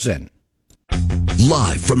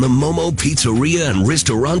Live from the Momo Pizzeria and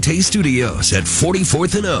Ristorante Studios at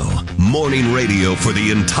 44th and O. Morning radio for the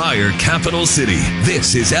entire capital city.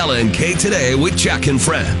 This is LNK Today with Jack and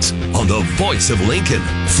Friends on the voice of Lincoln,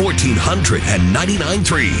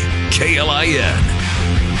 1499.3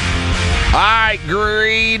 KLIN. All right,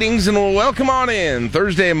 greetings and welcome on in.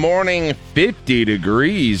 Thursday morning, 50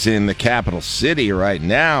 degrees in the capital city right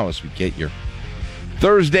now as we get your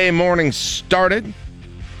Thursday morning started.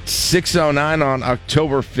 6:09 on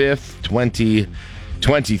October 5th,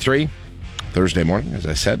 2023. Thursday morning, as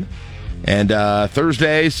I said. And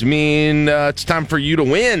Thursdays mean it's time for you to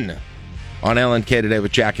win on LNK Today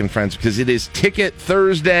with Jack and Friends because it is Ticket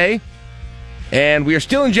Thursday. And we are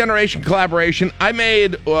still in Generation Collaboration. I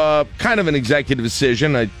made kind of an executive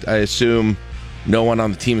decision. I assume no one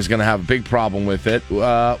on the team is going to have a big problem with it.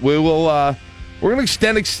 We're going to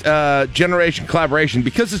extend Generation Collaboration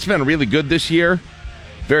because it's been really good this year.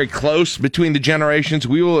 Very close between the generations.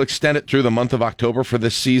 We will extend it through the month of October for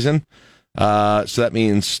this season. So that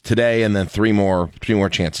means today and then three more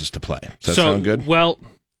chances to play. Does that sound good? Well,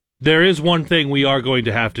 there is one thing we are going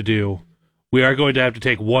to have to do. We are going to have to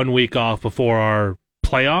take 1 week off before our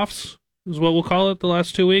playoffs, is what we'll call it, the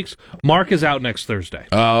last 2 weeks. Mark is out next Thursday.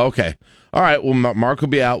 Oh, okay. All right, well, Mark will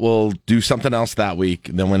be out. We'll do something else that week.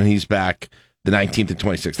 And then when he's back, the 19th and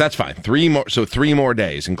 26th. That's fine. 3 more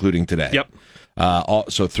days, including today. Yep.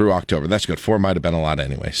 So through October. That's good. 4 might have been a lot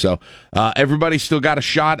anyway. So everybody still got a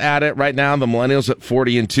shot at it right now. The millennials at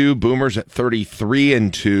 40-2, boomers at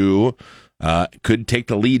 33-2. Could take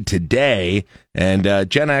the lead today, and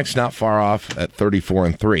Gen X not far off at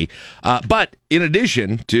 34-3. But in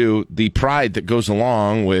addition to the pride that goes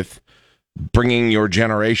along with bringing your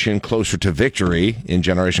generation closer to victory in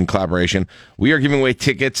Generation Collaboration, we are giving away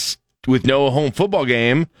tickets with no home football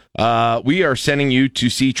game. We are sending you to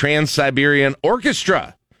see Trans-Siberian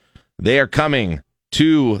Orchestra. They are coming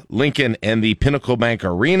to Lincoln and the Pinnacle Bank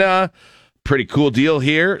Arena. Pretty cool deal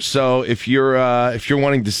here. So if you're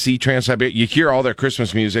wanting to see Trans-Siberian, you hear all their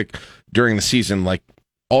Christmas music during the season, like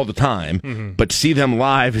all the time. But to see them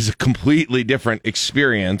live is a completely different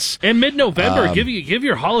experience. And mid-November, give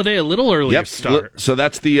your holiday a little earlier start. So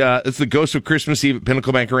that's the Ghost of Christmas Eve at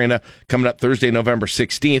Pinnacle Bank Arena coming up Thursday, November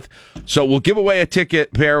 16th. So we'll give away a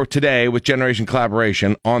ticket pair today with Generation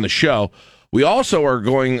Collaboration on the show. We also are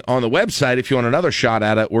going on the website. If you want another shot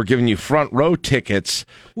at it, we're giving you front row tickets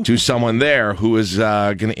to someone there who is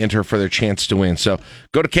going to enter for their chance to win. So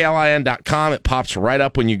go to KLIN.com. It pops right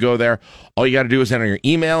up when you go there. All you got to do is enter your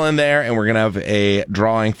email in there, and we're going to have a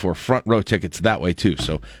drawing for front row tickets that way, too.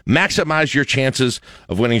 So maximize your chances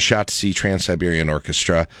of winning a shot to see Trans-Siberian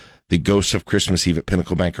Orchestra, the Ghosts of Christmas Eve at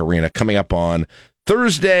Pinnacle Bank Arena, coming up on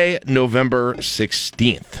Thursday, November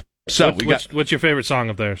 16th. So what's your favorite song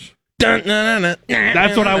of theirs?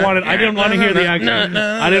 That's what I wanted. I didn't want to hear the actual.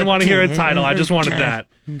 I didn't want to hear a title. I just wanted that.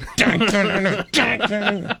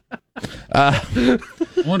 I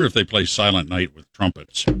wonder if they play Silent Night with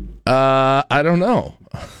trumpets. I don't know.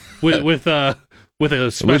 With a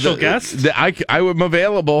special guest. I'm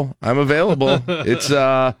available. It's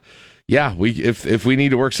if we need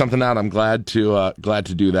to work something out, I'm glad to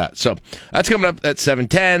do that. So that's coming up at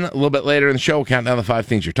 7:10. A little bit later in the show, we'll count down the 5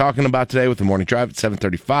 things you're talking about today with the morning drive at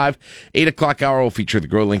 7:35. 8 o'clock hour will feature the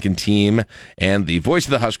Grow Lincoln team and the voice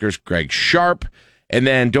of the Huskers, Greg Sharpe. And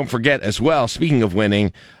then don't forget as well, speaking of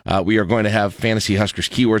winning, we are going to have Fantasy Huskers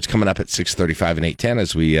keywords coming up at 6:35 and 8:10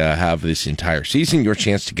 as we have this entire season. Your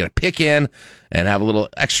chance to get a pick in and have a little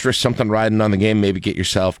extra something riding on the game. Maybe get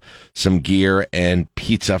yourself some gear and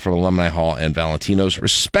pizza from Alumni Hall and Valentino's,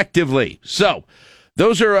 respectively. So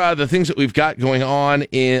those are the things that we've got going on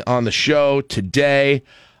on the show today.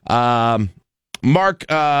 Mark,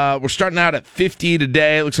 we're starting out at 50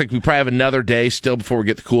 today. It looks like we probably have another day still before we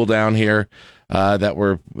get the cool down here.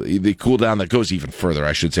 The cool down that goes even further,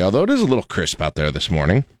 I should say. Although it is a little crisp out there this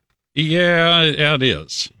morning. Yeah, it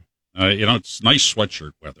is. It's nice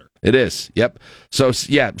sweatshirt weather. It is. Yep. So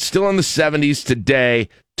yeah, still in the 70s today.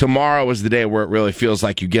 Tomorrow is the day where it really feels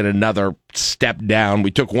like you get another step down.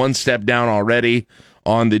 We took one step down already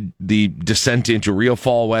on the descent into real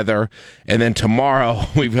fall weather, and then tomorrow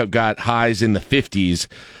we've got highs in the 50s.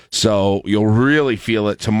 So you'll really feel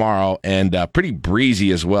it tomorrow, and pretty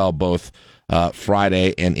breezy as well, both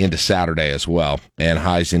Friday and into Saturday as well, and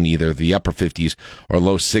highs in either the upper 50s or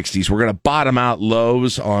low 60s. We're going to bottom out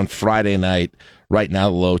lows on Friday night. Right now,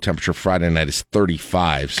 the low temperature Friday night is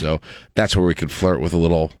 35, so that's where we could flirt with a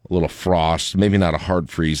little frost. Maybe not a hard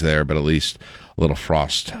freeze there, but at least a little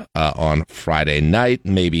frost on Friday night,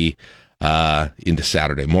 maybe into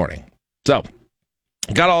Saturday morning. So,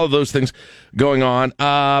 got all of those things going on.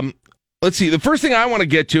 let's see. The first thing I want to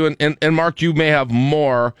get to, and Mark, you may have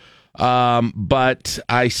more, but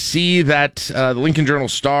I see that the Lincoln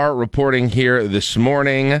Journal-Star reporting here this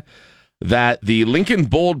morning that the Lincoln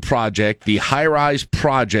Bold project, the high-rise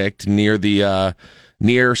project near the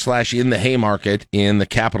in the Haymarket in the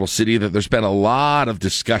capital city, that there's been a lot of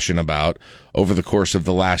discussion about over the course of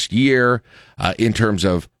the last year in terms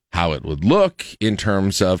of how it would look, in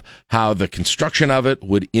terms of how the construction of it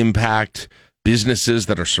would impact businesses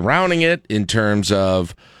that are surrounding it, in terms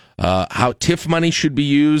of how TIF money should be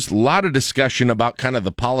used. A lot of discussion about kind of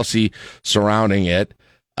the policy surrounding it.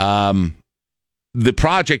 The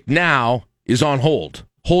project now is on hold.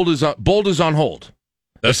 Bold is on hold.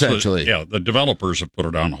 That's essentially. The developers have put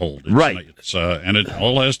it on hold. Right. And it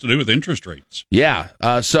all has to do with interest rates. Yeah.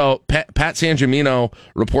 So Pat Sangiamino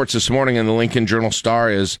reports this morning in the Lincoln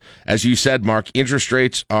Journal-Star is, as you said, Mark, interest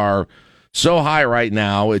rates are so high right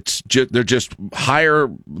now. They're just higher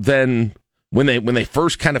than when they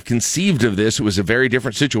first kind of conceived of this. It was a very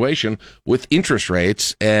different situation with interest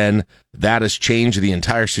rates, and that has changed the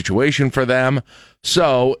entire situation for them.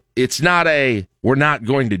 So it's not we're not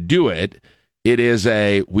going to do it. It is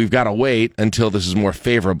we've got to wait until this is more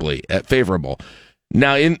favorable.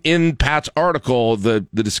 Now, in Pat's article, the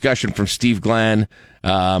discussion from Steve Glenn,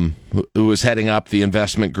 who was heading up the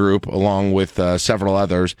investment group along with several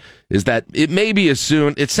others, is that it may be as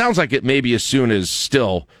soon. It sounds like it may be as soon as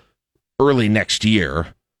still early next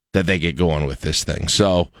year that they get going with this thing.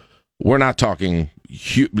 So we're not talking.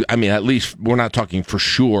 At least we're not talking for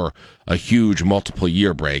sure a huge multiple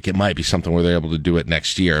year break. It might be something where they're able to do it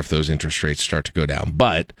next year if those interest rates start to go down.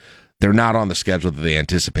 But they're not on the schedule that they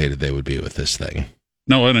anticipated they would be with this thing.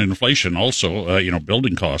 No, and inflation also,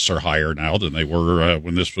 building costs are higher now than they were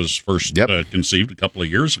when this was first conceived a couple of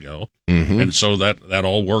years ago. Mm-hmm. And so that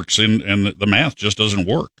all works in, and the math just doesn't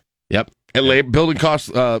work. Yep. And building costs,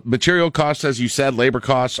 material costs, as you said, labor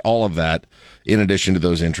costs, all of that, in addition to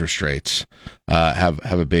those interest rates, have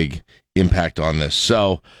a big impact on this.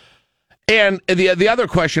 So, and the other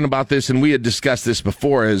question about this, and we had discussed this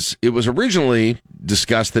before, is it was originally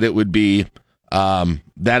discussed that it would be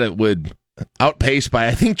that it would outpace by,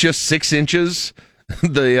 I think, just 6 inches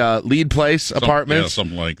the Lead Place apartments. Yeah,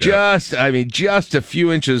 something like that. Just a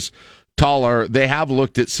few inches taller. They have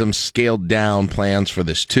looked at some scaled down plans for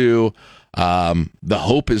this too. The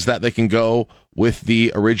hope is that they can go with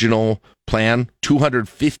the original plan,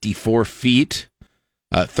 254 feet,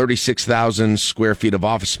 36,000 square feet of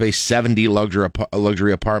office space, 70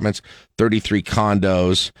 luxury apartments, 33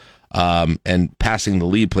 condos, and passing the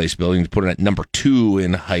Lead Place building to put it at number 2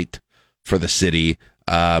 in height for the city.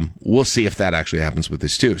 We'll see if that actually happens with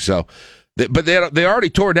this too. So, but they already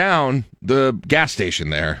tore down the gas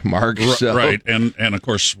station there, Mark. So. Right, and of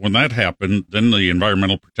course, when that happened, then the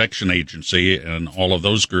Environmental Protection Agency and all of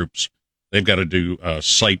those groups, they've got to do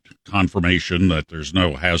site confirmation that there's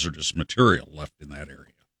no hazardous material left in that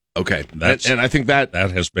area. Okay, and I think that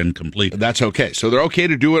has been completed. That's okay. So they're okay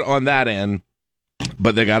to do it on that end,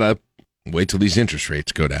 but they got to wait till these interest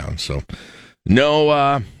rates go down. So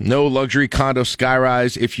no luxury condo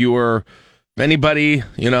skyrise. If anybody,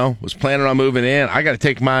 was planning on moving in, I got to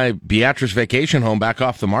take my Beatrice vacation home back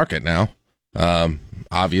off the market now.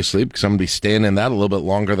 Obviously, because I'm going to be staying in that a little bit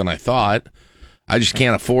longer than I thought. I just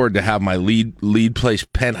can't afford to have my lead place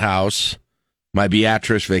penthouse, my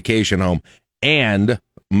Beatrice vacation home, and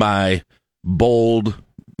my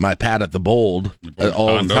pad at the Bold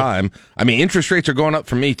all condo. The time. Interest rates are going up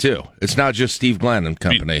for me too. It's not just Steve Glenn and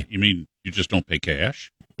company. You mean you just don't pay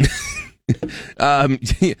cash?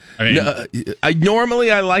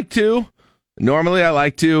 Normally I like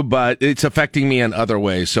to, but it's affecting me in other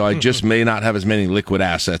ways. So I just may not have as many liquid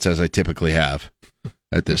assets as I typically have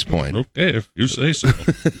at this point. Okay, if you say so.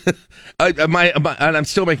 And I'm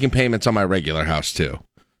still making payments on my regular house too,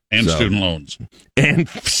 and student loans, and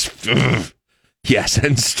yes,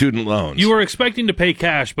 and student loans. You were expecting to pay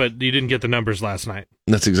cash, but you didn't get the numbers last night.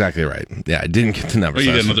 That's exactly right. Yeah, I didn't get the numbers.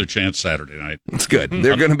 Well, you get another chance Saturday night. It's good.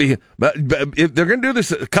 They're going to be, but if they're going to do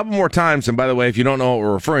this a couple more times. And by the way, if you don't know what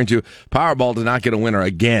we're referring to, Powerball did not get a winner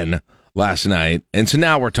again last night, and so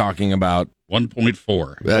now we're talking about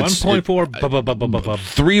 1.4. 1.4.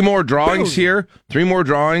 3 more drawings here. 3 more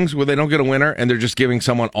drawings where they don't get a winner, and they're just giving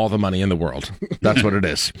someone all the money in the world. That's what it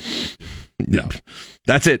is. Yeah,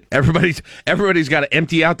 that's it. Everybody's got to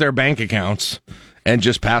empty out their bank accounts and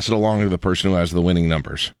just pass it along to the person who has the winning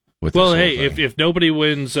numbers. Well, hey, if nobody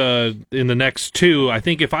wins in the next 2, I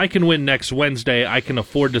think if I can win next Wednesday, I can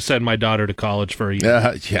afford to send my daughter to college for a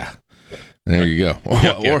year. Yeah. There you go. Or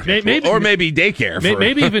maybe daycare.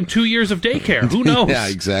 Maybe even 2 years of daycare. Who knows? Yeah,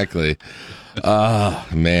 exactly.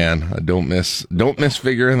 Man, I don't miss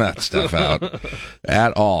figuring that stuff out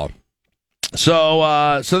at all.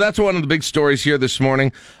 So that's one of the big stories here this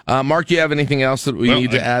morning. Mark, you have anything else that we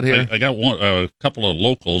need to add here? I got a couple of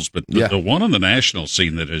locals, but the one on the national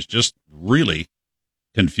scene that has just really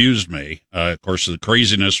confused me. Of course, the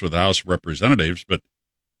craziness with the House of Representatives, but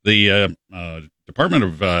the Department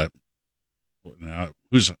of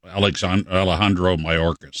who's Alejandro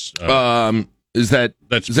Mayorkas?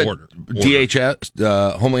 That's border.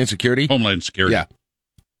 DHS, Homeland Security? Homeland Security. Yeah.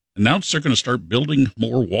 Announced they're going to start building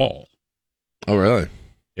more wall. Oh, really?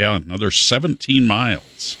 Yeah, another 17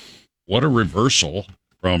 miles. What a reversal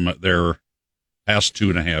from their past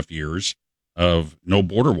 2.5 years of no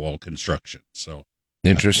border wall construction. So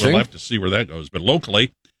interesting. We'll have to see where that goes. But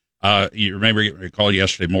locally, you recall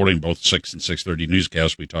yesterday morning, both 6 and 6:30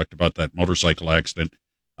 newscasts, we talked about that motorcycle accident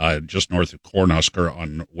just north of Cornhusker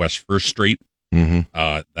on West 1st Street. Mm-hmm.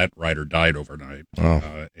 That rider died overnight.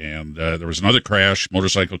 Oh. And there was another crash,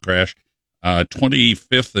 motorcycle crash.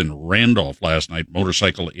 25th and Randolph last night,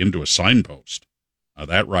 motorcycle into a signpost.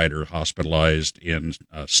 That rider hospitalized in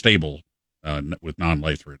stable with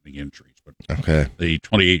non-life-threatening injuries. But okay. The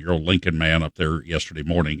 28-year-old Lincoln man up there yesterday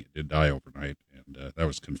morning did die overnight, and that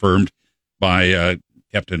was confirmed by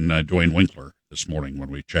Captain Dwayne Winkler this morning when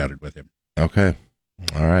we chatted with him. Okay.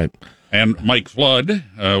 All right. And Mike Flood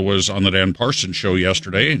was on the Dan Parsons show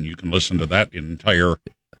yesterday, and you can listen to that entire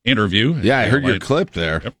interview. Yeah, I heard your clip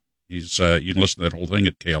there. Yep. He's you can listen to that whole thing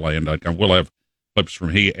at KLIN.com. We'll have clips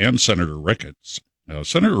from he and Senator Ricketts.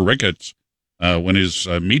 Senator Ricketts, when his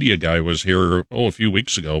media guy was here, a few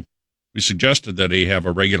weeks ago, we suggested that he have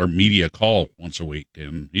a regular media call once a week,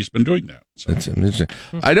 and he's been doing that. So. That's interesting.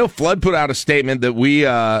 I know Flood put out a statement that we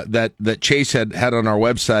that Chase had on our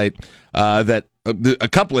website that a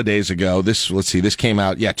couple of days ago. This came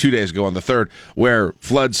out 2 days ago on the 3rd, where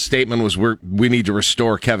Flood's statement was we need to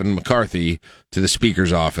restore Kevin McCarthy to the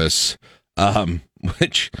Speaker's office,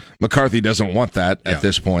 which McCarthy doesn't want that at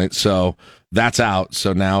this point. So that's out.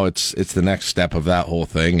 So now it's the next step of that whole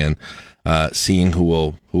thing, and seeing who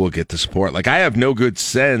will get the support. Like, I have no good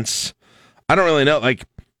sense. I don't really know. Like,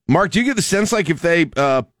 Mark, do you get the sense like if they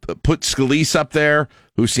put Scalise up there,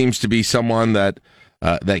 who seems to be someone that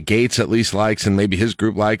Gates at least likes and maybe his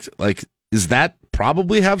group likes, like, is that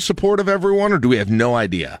probably have support of everyone, or do we have no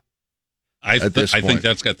idea? I think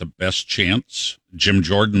that's got the best chance. Jim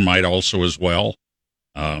Jordan might also as well.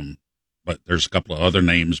 But there's a couple of other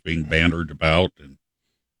names being bandied about, and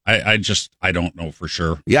I don't know for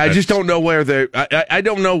sure. Yeah, I just don't know where I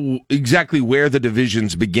don't know exactly where the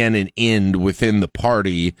divisions begin and end within the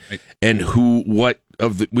party, and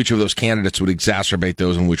which of those candidates would exacerbate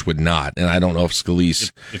those and which would not. And I don't know if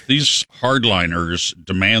Scalise. If these hardliners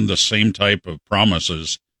demand the same type of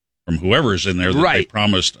promises from whoever's in there that they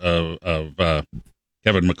promised of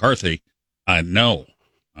Kevin McCarthy, no,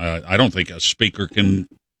 I don't think a speaker can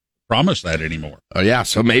promise that anymore. Oh yeah,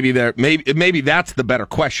 so maybe that's the better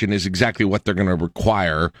question, is exactly what they're going to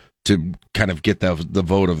require to kind of get the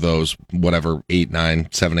vote of those whatever 7, 8, 9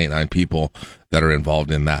 people that are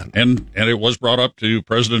involved in that. And it was brought up to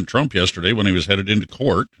President Trump yesterday when he was headed into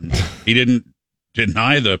court. He didn't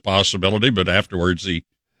deny the possibility, but afterwards he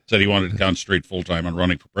said he wanted to concentrate full time on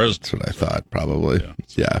running for president. That's what I thought, probably.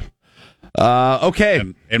 Yeah. Okay.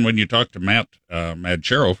 And when you talk to Matt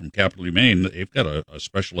Madchero from Capital Humane, they've got a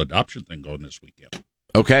special adoption thing going this weekend.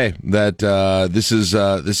 Okay, that this is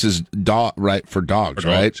right for dogs,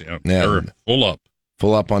 right? Yeah. They're full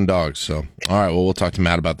up on dogs. So, all right. Well, we'll talk to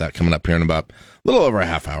Matt about that coming up here in about a little over a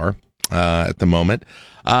half hour at the moment.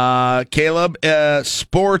 Caleb,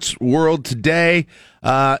 sports world today.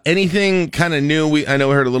 Anything kind of new? I know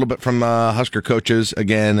we heard a little bit from Husker coaches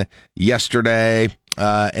again yesterday.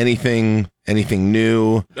 Anything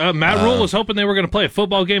new? Matt Rule was hoping they were going to play a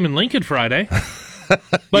football game in Lincoln Friday.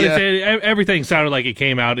 But everything sounded like it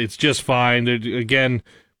came out. It's just fine. Again,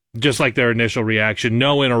 just like their initial reaction,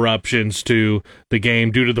 no interruptions to the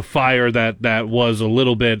game due to the fire that was a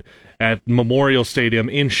little bit at Memorial Stadium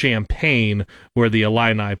in Champaign where the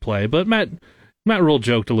Illini play. But Matt Rule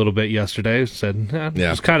joked a little bit yesterday, said, I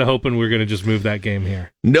was kind of hoping we were going to just move that game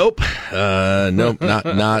here. Nope,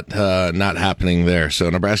 not happening there. So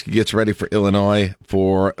Nebraska gets ready for Illinois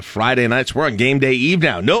for Friday nights. We're on game day eve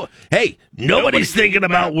now. Nobody's thinking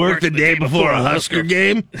about work the day before a Husker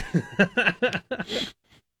game.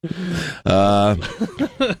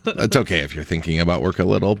 It's okay if you're thinking about work a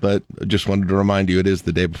little, but I just wanted to remind you it is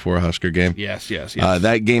the day before a Husker game. Yes.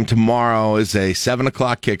 That game tomorrow is a 7:00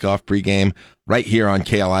 kickoff pregame right here on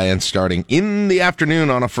KLIN, starting in the afternoon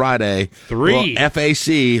on a Friday. 3. Well,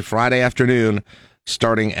 FAC Friday afternoon,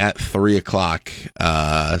 starting at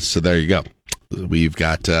 3:00. So there you go. we've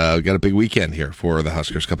got a big weekend here for the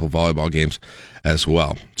Huskers, a couple of volleyball games as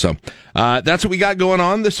well. So that's what we got going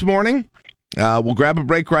on this morning. We'll grab a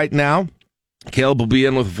break right now. Caleb will be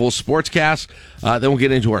in with a full sportscast. Then we'll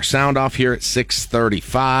get into our sound off here at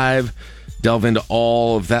 6:35. Delve into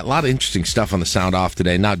all of that. A lot of interesting stuff on the sound off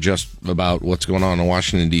today, not just about what's going on in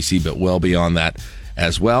Washington, D.C., but well beyond that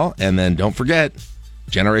as well. And then don't forget,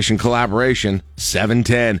 Generation Collaboration,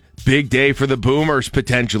 7:10. Big day for the Boomers,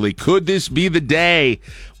 potentially. Could this be the day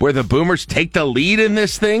where the Boomers take the lead in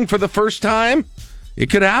this thing for the first time? It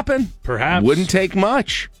could happen. Perhaps. Wouldn't take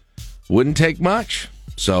much.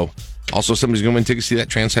 So, also somebody's going to win tickets to see that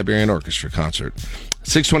Trans-Siberian Orchestra concert.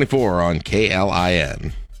 6:24 on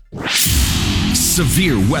KLIN.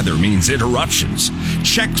 Severe weather means interruptions.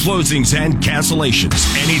 Check closings and cancellations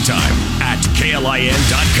anytime at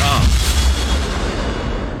KLIN.com.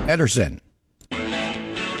 Ederson.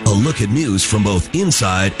 A look at news from both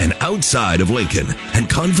inside and outside of Lincoln and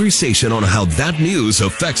conversation on how that news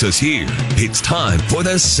affects us here. It's time for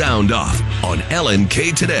the Sound Off on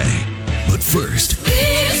LNK Today. But first,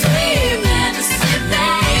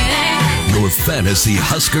 your Fantasy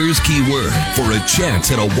Huskers keyword for a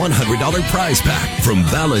chance at a $100 prize pack from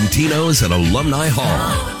Valentino's at Alumni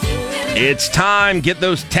Hall. It's time. Get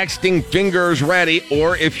those texting fingers ready,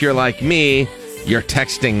 or if you're like me, your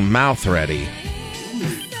texting mouth ready.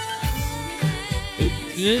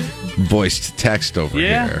 Voice to text over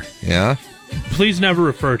here. Yeah? Please never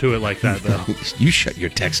refer to it like that, though. You shut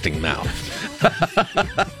your texting mouth.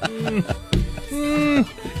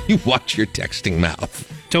 You watch your texting mouth.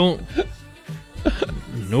 Don't.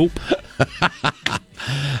 Nope.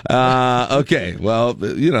 Okay. Well,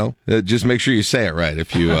 just make sure you say it right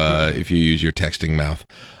if you use your texting mouth.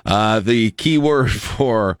 The keyword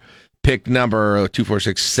for pick number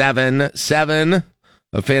 24677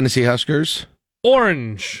 of Fantasy Huskers.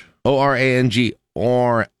 Orange. ORANG.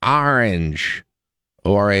 Orange.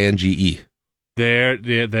 ORANGE.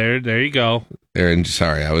 There you go. Aaron,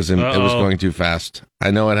 sorry, it was going too fast. I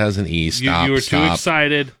know it has an E. Stop. You were too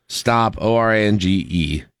excited. Stop.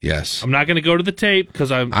 ORANGE. Yes. I'm not going to go to the tape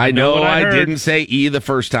because I know what I heard. didn't say E the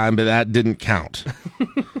first time, but that didn't count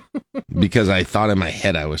because I thought in my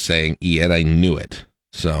head I was saying E and I knew it.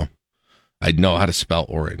 So I know how to spell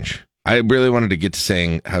orange. I really wanted to get to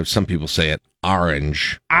saying how some people say it.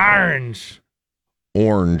 Orange. Orange.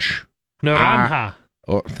 Orange. Naranja.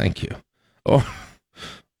 Oh, thank you. Oh,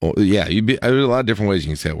 yeah. There's a lot of different ways you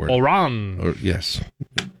can say that word. Orange. Yes.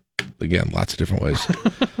 Again, lots of different ways.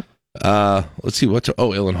 Let's see.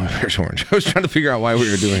 Illinois Bears orange. I was trying to figure out why we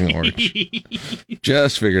were doing orange.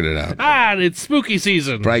 Just figured it out. It's spooky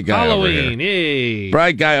season. Bright guy Halloween. over here. Yay.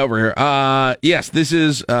 Bright guy over here. Yes, this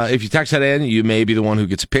is, if you text that in, you may be the one who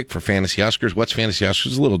gets a pick for Fantasy Huskers. What's Fantasy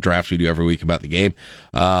Huskers? A little draft we do every week about the game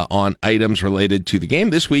on items related to the game.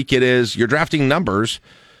 This week it is, you're drafting numbers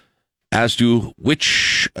as to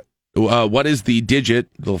what is the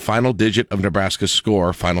final digit of Nebraska's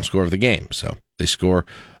final score of the game. So they score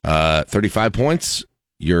 35 points.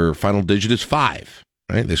 Your final digit is 5.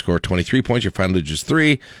 Right? They score 23 points. Your final digit is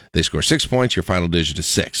 3. They score 6 points. Your final digit is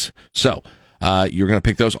 6. So you're going to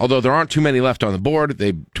pick those. Although there aren't too many left on the board,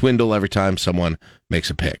 they dwindle every time someone makes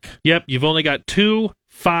a pick. Yep, you've only got 2,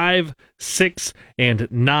 5, 6, and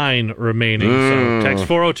 9 remaining. So text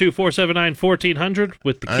 402-479-1400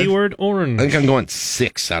 with the keyword orange. I think I'm going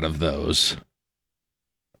 6 out of those.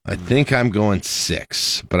 I think I'm going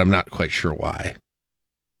 6, but I'm not quite sure why.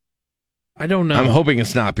 I don't know. I'm hoping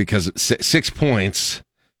it's not because 6 points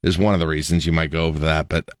is one of the reasons you might go over that,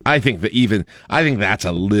 but I think that's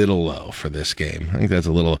a little low for this game. I think that's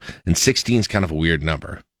a little, and 16 is kind of a weird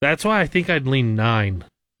number. That's why I think I'd lean 9.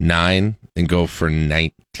 9 and go for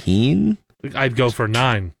 19? I'd go for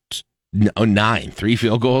 9. No, 9. 3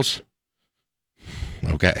 field goals?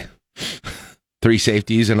 Okay. 3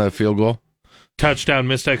 safeties and a field goal? Touchdown,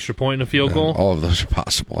 missed extra point, and a field goal? All of those are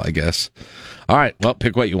possible, I guess. All right, well,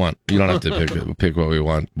 pick what you want. You don't have to pick what we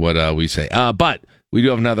want, what we say. But we do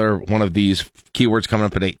have another one of these keywords coming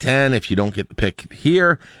up at 8:10 if you don't get the pick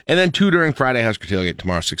here. And then 2 during Friday Husker Tailgate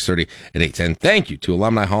tomorrow, 6:30 and 8:10. Thank you to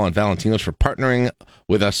Alumni Hall and Valentino's for partnering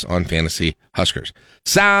with us on Fantasy Huskers.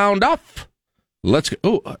 Sound off! Let's go.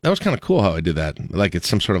 Oh, that was kind of cool how I did that. Like it's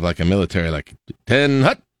some sort of like a military, like 10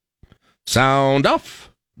 hut. Sound off!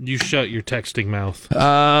 You shut your texting mouth.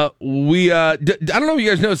 I don't know if you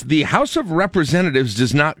guys noticed, the House of Representatives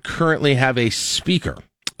does not currently have a speaker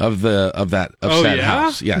of said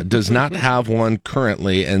house. Yeah, does not have one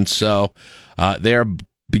currently, and so they're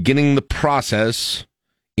beginning the process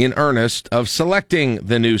in earnest of selecting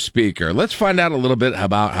the new speaker. Let's find out a little bit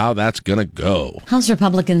about how that's going to go. House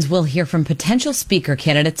Republicans will hear from potential speaker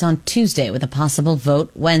candidates on Tuesday with a possible vote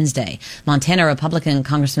Wednesday. Montana Republican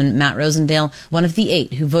Congressman Matt Rosendale, one of the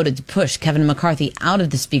 8 who voted to push Kevin McCarthy out of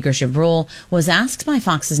the speakership role, was asked by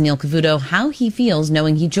Fox's Neil Cavuto how he feels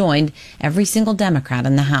knowing he joined every single Democrat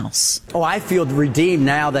in the House. Oh, I feel redeemed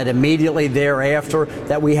now that immediately thereafter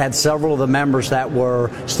that we had several of the members that were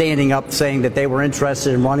standing up saying that they were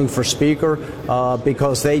interested in running for speaker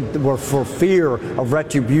because they were, for fear of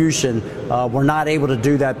retribution, were not able to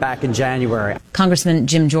do that back in January. Congressman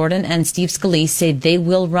Jim Jordan and Steve Scalise say they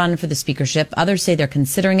will run for the speakership. Others say they're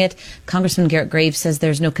considering it. Congressman Garrett Graves says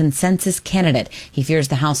there's no consensus candidate. He fears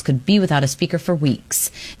the House could be without a speaker for weeks.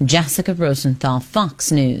 Jessica Rosenthal,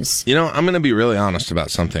 Fox News. You know, I'm going to be really honest about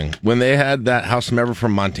something. When they had that House member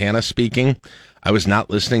from Montana speaking, I was not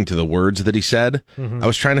listening to the words that he said. I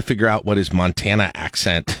was trying to figure out what his Montana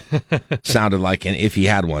accent sounded like and if he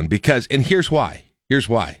had one. And here's why.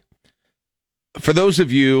 For those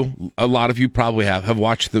of you, a lot of you probably have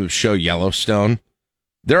watched the show Yellowstone.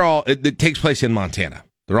 It takes place in Montana.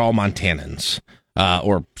 They're all Montanans,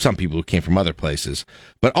 or some people who came from other places.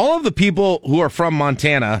 But all of the people who are from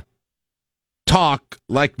Montana talk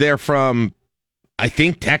like they're from, I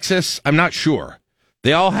think, Texas. I'm not sure.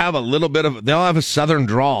 They all have a southern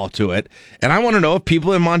drawl to it. And I want to know if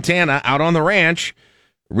people in Montana out on the ranch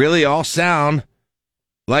really all sound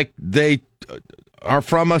like they are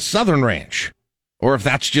from a southern ranch, or if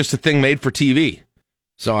that's just a thing made for TV.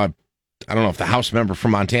 So I don't know if the House member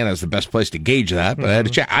from Montana is the best place to gauge that, but I had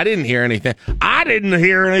to check. I didn't hear anything.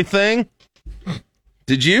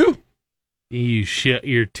 Did you? You shut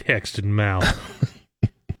your texting mouth.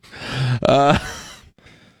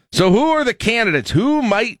 So who are the candidates? Who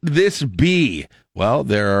might this be? Well,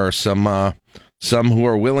 there are some who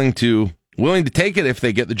are willing to take it if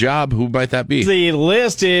they get the job. Who might that be? The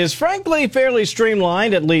list is, frankly, fairly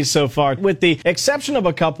streamlined, at least so far, with the exception of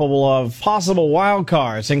a couple of possible wild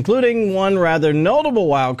cards, including one rather notable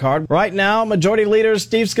wild card. Right now, Majority Leader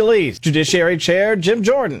Steve Scalise, Judiciary Chair Jim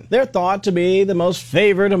Jordan. They're thought to be the most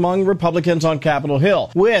favored among Republicans on Capitol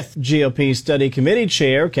Hill, with GOP Study Committee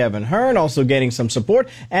Chair Kevin Hern also gaining some support,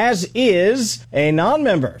 as is a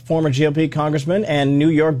non-member, former GOP Congressman and New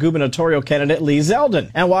York gubernatorial candidate Lee Zeldin.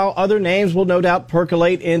 And while other names will no doubt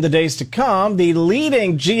percolate in the days to come, the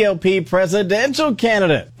leading GOP presidential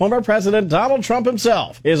candidate, former President Donald Trump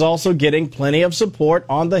himself, is also getting plenty of support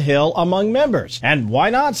on the Hill among members. And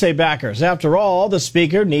why not, say backers? After all, the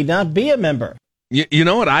Speaker need not be a member. You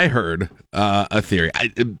know what I heard? A theory.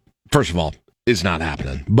 First of all, it's not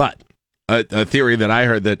happening. But a theory that I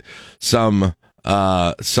heard that some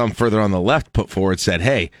further on the left put forward said,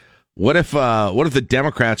 hey, what if the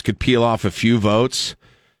Democrats could peel off a few votes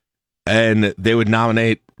and they would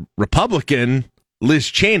nominate Republican Liz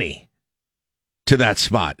Cheney to that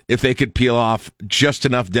spot if they could peel off just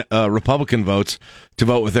enough Republican votes to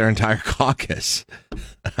vote with their entire caucus.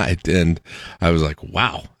 I was like,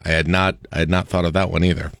 wow, I had not thought of that one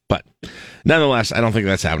either. But nonetheless, I don't think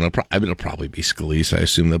that's happening. It'll probably be Scalise. I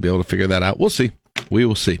assume they'll be able to figure that out. We'll see. We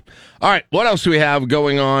will see. All right, what else do we have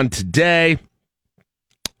going on today?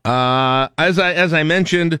 As I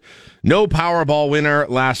mentioned, no Powerball winner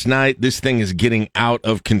last night. This thing is getting out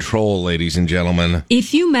of control, ladies and gentlemen.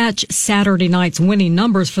 If you match Saturday night's winning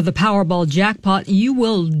numbers for the Powerball jackpot, you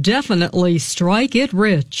will definitely strike it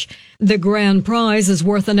rich. The grand prize is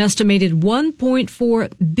worth an estimated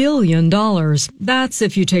 $1.4 billion. That's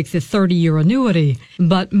if you take the 30-year annuity.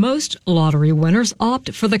 But most lottery winners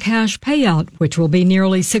opt for the cash payout, which will be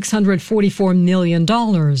nearly $644 million.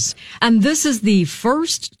 And this is the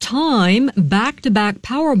first time back-to-back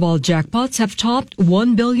Powerball jackpots have topped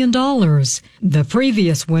 $1 billion. The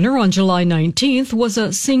previous winner on July 19th was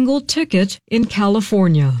a single ticket in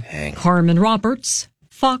California. Dang. Carmen Roberts,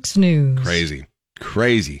 Fox News.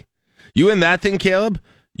 Crazy. You in that thing, Caleb?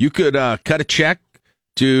 You could cut a check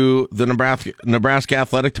to the Nebraska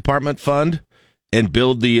Athletic Department Fund and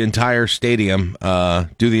build the entire stadium,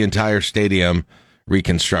 do the entire stadium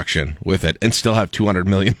reconstruction with it, and still have $200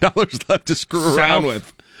 million left to screw around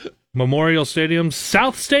with. Memorial Stadium,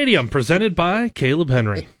 South Stadium, presented by Caleb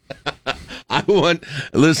Henry.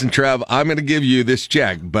 Listen, Trev, I'm going to give you this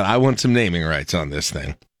check, but I want some naming rights on this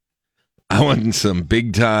thing. I want some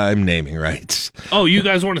big-time naming rights. Oh, you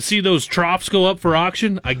guys want to see those troughs go up for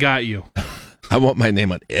auction? I got you. I want my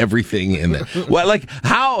name on everything in there. Well, like,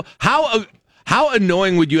 how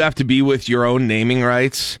annoying would you have to be with your own naming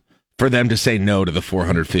rights for them to say no to the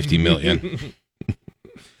 $450 million?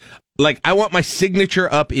 Like, I want my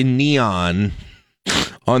signature up in neon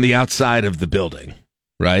on the outside of the building,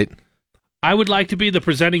 right? I would like to be the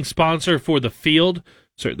presenting sponsor for the field.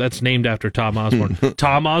 So that's named after Tom Osborne.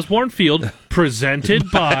 Tom Osborne Field, presented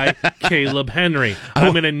by Caleb Henry.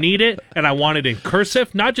 I'm going to need it, and I want it in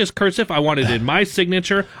cursive. Not just cursive. I want it in my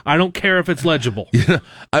signature. I don't care if it's legible.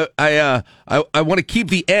 I want to keep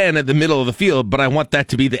the N at the middle of the field, but I want that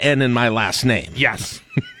to be the N in my last name. Yes.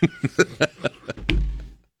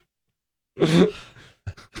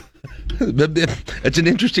 It's an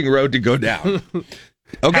interesting road to go down.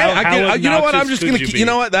 Okay, you know what? I'm just going to. You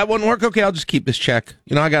know what? That wouldn't work. Okay, I'll just keep this check.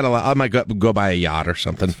 You know, I might go buy a yacht or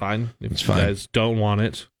something. It's fine. If it's you fine. guys don't want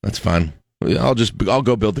it, that's fine. I'll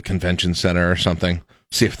go build the convention center or something.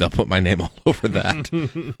 See if they'll put my name all over that.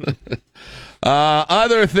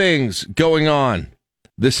 Other things going on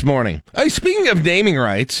this morning. Speaking of naming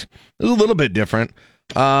rights, it's a little bit different,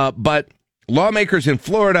 but lawmakers in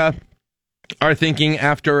Florida are thinking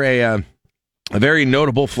after a very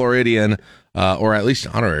notable Floridian. Or at least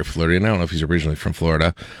honorary Floridian, I don't know if he's originally from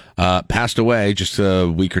Florida, passed away just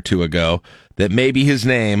a week or two ago, that maybe his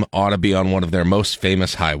name ought to be on one of their most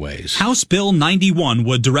famous highways. House Bill 91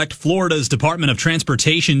 would direct Florida's Department of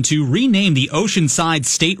Transportation to rename the Oceanside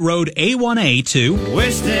State Road A1A to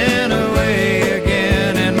Wasting Away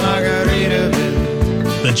Again in Margaritaville.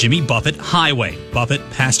 The Jimmy Buffett Highway. Buffett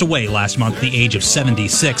passed away last month at the age of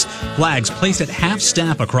 76. Flags placed at half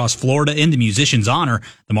staff across Florida in the musician's honor.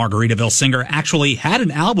 The Margaritaville singer actually had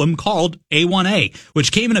an album called A1A,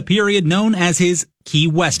 which came in a period known as his Key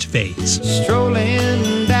West phase.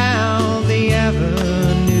 Strolling down the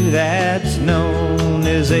avenue that's known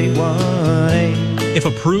as A1A. If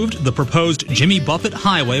approved, the proposed Jimmy Buffett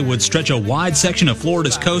Highway would stretch a wide section of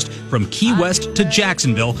Florida's coast from Key West to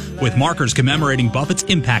Jacksonville, with markers commemorating Buffett's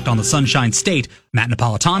impact on the Sunshine State. Matt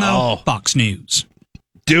Napolitano, Fox News.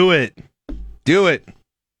 Do it.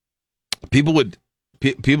 People would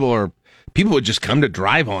just come to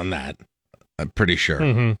drive on that. I'm pretty sure.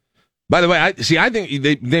 Mm-hmm. By the way, I think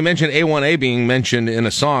they mentioned A1A being mentioned in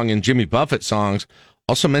a song in Jimmy Buffett songs,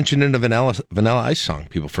 also mentioned in a Vanilla Ice song.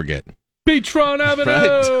 People forget. Beachfront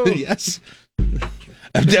Avenue. Right. Yes.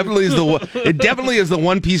 It definitely is the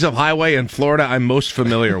one piece of highway in Florida I'm most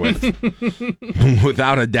familiar with,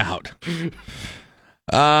 without a doubt.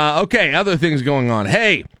 Okay, other things going on.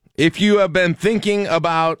 Hey, if you have been thinking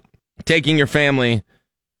about taking your family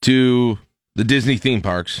to the Disney theme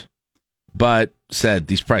parks, but said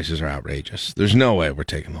these prices are outrageous, there's no way we're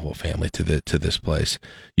taking the whole family to this place.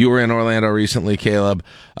 You were in Orlando recently, Caleb.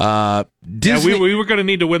 Disney, we were going to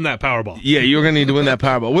need to win that Powerball. Yeah, you were going to need to win that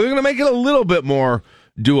Powerball. We're going to make it a little bit more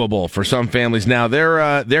doable for some families now.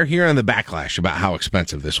 They're hearing the backlash about how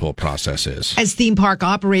expensive this whole process is. As theme park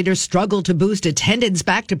operators struggle to boost attendance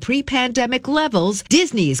back to pre-pandemic levels,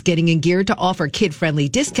 Disney is getting in gear to offer kid-friendly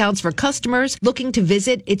discounts for customers looking to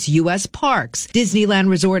visit its U.S. parks. Disneyland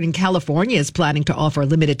Resort in California is planning to offer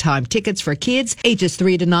limited-time tickets for kids ages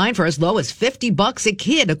 3 to 9 for as low as $50 a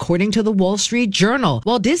kid, according to the Wall Street Journal.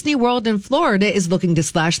 While Disney World in Florida is looking to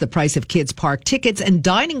slash the price of kids' park tickets and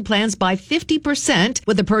dining plans by 50%,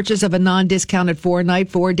 with the purchase of a non-discounted 4-night,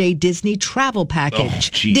 4-day Disney travel package.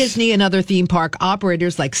 Disney and other theme park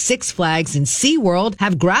operators like Six Flags and SeaWorld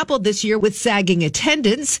have grappled this year with sagging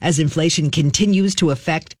attendance as inflation continues to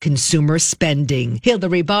affect consumer spending.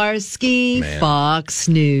 Hillary Barsky, Fox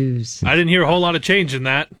News. I didn't hear a whole lot of change in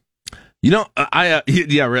that. You know,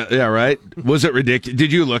 yeah, right. Was it ridiculous?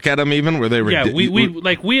 Did you look at them even? Were they ridiculous?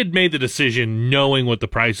 Yeah, we had made the decision knowing what the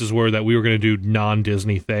prices were that we were going to do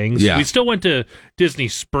non-Disney things. Yeah. We still went to Disney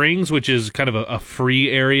Springs, which is kind of a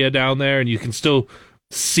free area down there, and you can still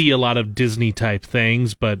see a lot of Disney type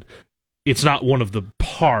things, but it's not one of the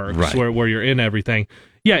parks where you're in everything.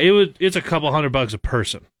 Yeah, it's a couple $100 a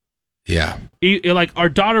person. Yeah. Like our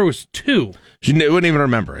daughter was 2. She wouldn't even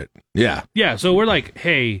remember it. Yeah. Yeah, so we're like,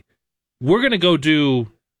 hey, we're going to go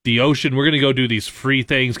do the ocean. We're going to go do these free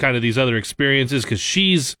things, kind of these other experiences, because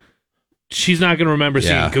she's not going to remember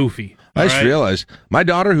seeing Goofy. I just realized my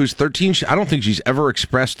daughter, who's 13, I don't think she's ever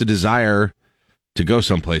expressed a desire to go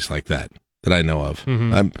someplace like that I know of.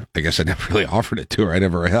 Mm-hmm. I guess I never really offered it to her. I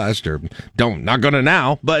never asked her. Not going to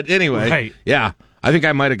now. But anyway, yeah, I think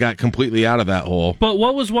I might have got completely out of that whole. But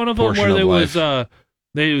what was one of them where there was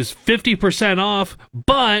 50% off,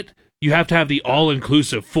 but you have to have the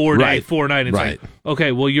all-inclusive 4-day, 4-night. It's like,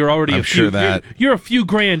 okay, well, you're already you're a few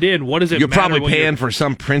grand in. What does it You're matter? Probably paying for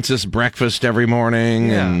some princess breakfast every morning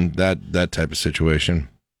and that type of situation.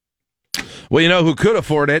 Well, you know who could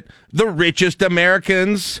afford it? The richest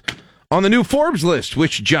Americans on the new Forbes list,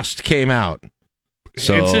 which just came out.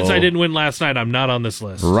 So, and since I didn't win last night, I'm not on this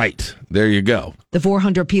list. Right. there you go. The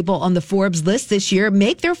 400 people on the Forbes list this year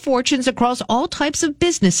make their fortunes across all types of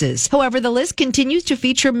businesses. However, the list continues to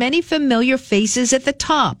feature many familiar faces at the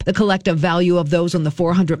top. The collective value of those on the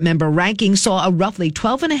 400-member ranking saw a roughly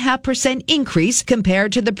 12.5% increase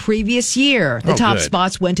compared to the previous year. The top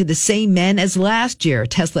spots went to the same men as last year.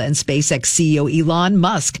 Tesla and SpaceX CEO Elon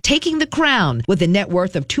Musk taking the crown with a net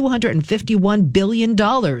worth of $251 billion,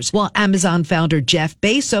 while Amazon founder Jeff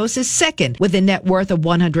Bezos is second with a net worth of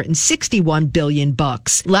 $161 billion.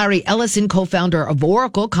 Larry Ellison, co-founder of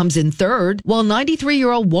Oracle, comes in third, while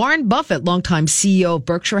 93-year-old Warren Buffett, longtime CEO of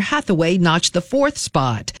Berkshire Hathaway, notched the fourth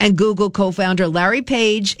spot. And Google co-founder Larry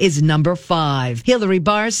Page is number 5. Hillary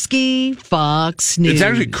Barsky, Fox News. It's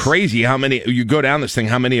actually crazy how many, you go down this thing,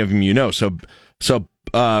 how many of them you know. So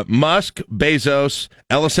Musk, Bezos,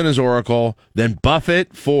 Ellison is Oracle, then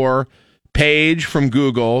Buffett for Page from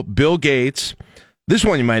Google, Bill Gates. This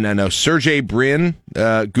one you might not know. Sergey Brin,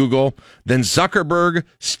 Google. Then Zuckerberg,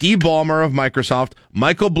 Steve Ballmer of Microsoft,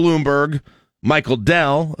 Michael Bloomberg, Michael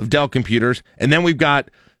Dell of Dell Computers. And then we've got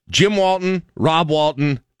Jim Walton, Rob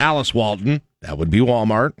Walton, Alice Walton. That would be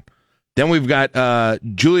Walmart. Then we've got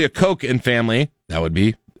Julia Koch and family. That would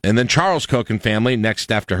be. And then Charles Koch and family next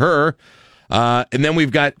after her. And then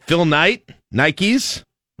we've got Phil Knight, Nikes.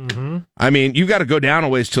 Mm-hmm. I mean, you've got to go down a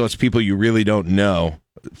ways till it's people you really don't know.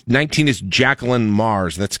 19 is Jacqueline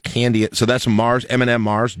Mars. That's Candy. So that's Mars, M&M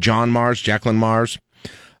Mars, John Mars, Jacqueline Mars,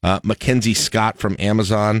 Mackenzie Scott from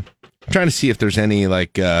Amazon. I'm trying to see if there's any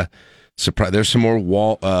surprise. There's some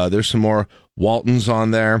more Waltons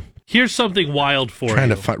on there. Here's something wild for trying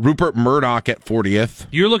you. To find Rupert Murdoch at 40th.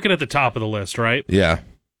 You're looking at the top of the list, right? Yeah.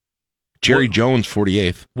 Jerry Jones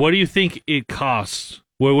 48th. What do you think it costs?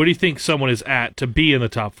 What do you think someone is at to be in the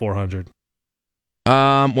top 400?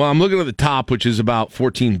 Well, I'm looking at the top, which is about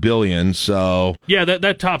 $14 billion. So yeah,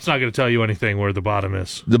 that top's not going to tell you anything where the bottom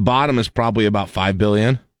is. The bottom is probably about $5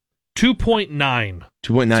 billion. 2.9.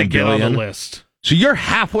 2.9 to get on the list. So you're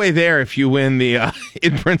halfway there if you win the.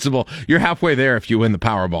 In principle, you're halfway there if you win the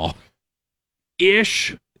Powerball.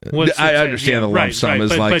 Ish. I understand the lump sum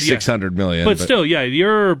is like $600 million. But still, yeah,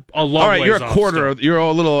 you're a long way off. All right, you're a quarter. You're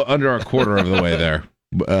a little under a quarter of the way there.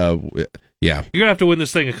 Yeah. You're going to have to win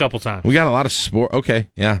this thing a couple times. We got a lot of sport. Okay,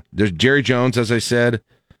 yeah. There's Jerry Jones, as I said.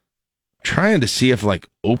 Trying to see if, like,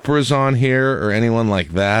 Oprah's on here or anyone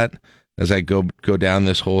like that as I go down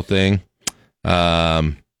this whole thing.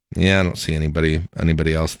 Yeah, I don't see anybody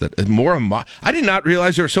else that... I did not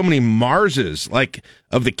realize there were so many Marses, like,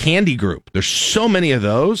 of the candy group. There's so many of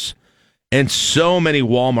those and so many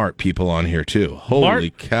Walmart people on here, too. Holy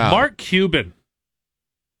cow. Mark Cuban,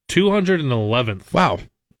 211th. Wow.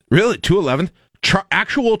 Really? 211th?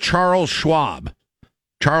 Actual Charles Schwab.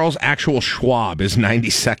 Charles Actual Schwab is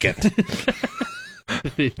 92nd.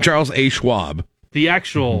 Charles A. Schwab. The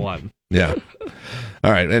actual one. Yeah.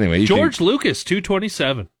 All right. Anyway. George Lucas,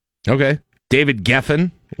 227. Okay. David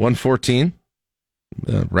Geffen, 114.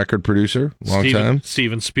 Record producer. Long time.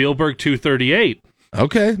 Steven Spielberg, 238.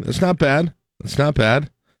 Okay. That's not bad.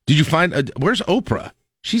 Did you find... where's Oprah?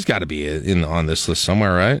 She's got to be on this list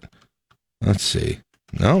somewhere, right? Let's see.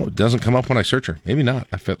 No, it doesn't come up when I search her. Maybe not.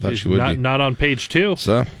 I thought she would be. Not on page 2.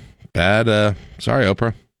 So, bad. Sorry,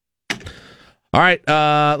 Oprah. All right,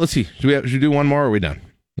 let's see. Should we do one more or are we done?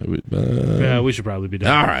 Yeah, we should probably be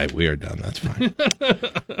done. All right, we are done. That's fine.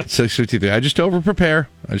 6:53. I just over-prepare.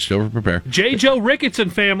 J. Joe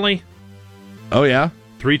Ricketson family. Oh, yeah?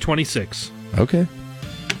 326. Okay.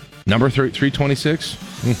 Number 326?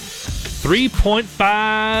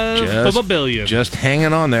 3.5 of a billion. Just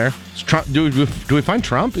hanging on there. Do we find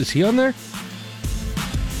Trump? Is he on there?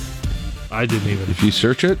 I didn't even. If you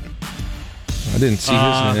search it, I didn't see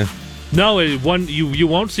his name. No, you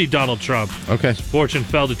won't see Donald Trump. Okay. His fortune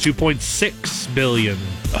fell to 2.6 billion.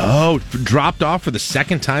 Oh, dropped off for the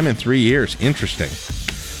second time in 3 years. Interesting.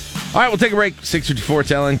 All right, we'll take a break. 6:54.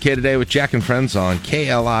 It's LNK Today with Jack and Friends on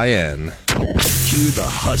KLIN. Cue the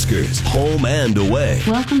Huskers, home and away.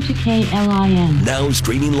 Welcome to KLIN. Now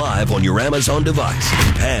streaming live on your Amazon device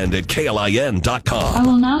and at KLIN.com. I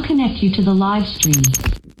will now connect you to the live stream.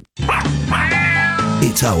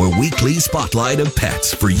 It's our weekly spotlight of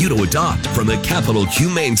pets for you to adopt from the Capital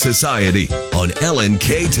Humane Society on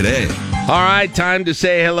LNK Today. All right, time to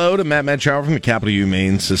say hello to Matt Madchow from the Capital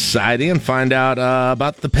Humane Society and find out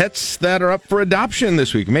about the pets that are up for adoption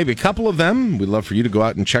this week. Maybe a couple of them. We'd love for you to go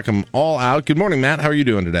out and check them all out. Good morning, Matt. How are you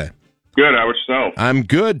doing today? Good. How about yourself? I'm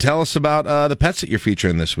good. Tell us about the pets that you're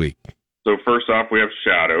featuring this week. So first off, we have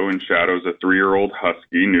Shadow, and Shadow's a 3-year-old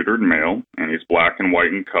husky, neutered male, and he's black and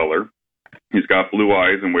white in color. He's got blue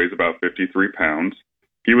eyes and weighs about 53 pounds.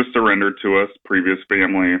 He was surrendered to us. Previous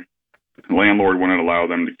family The landlord wouldn't allow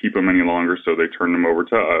them to keep him any longer, so they turned him over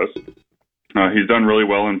to us. He's done really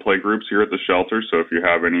well in play groups here at the shelter, so if you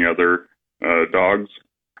have any other dogs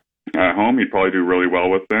at home, he'd probably do really well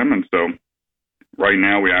with them. And so right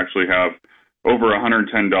now we actually have over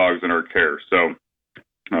 110 dogs in our care. So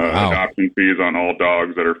Wow. adoption fees on all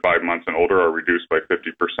dogs that are 5 months and older are reduced by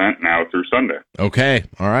 50% now through Sunday. Okay.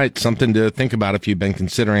 All right. Something to think about if you've been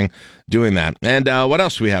considering doing that. And what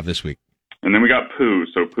else do we have this week? And then we got Pooh.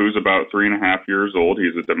 So Pooh's about 3.5 years old.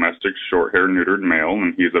 He's a domestic short-haired neutered male,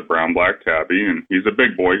 and he's a brown-black tabby, and he's a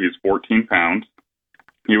big boy. He's 14 pounds.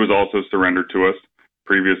 He was also surrendered to us.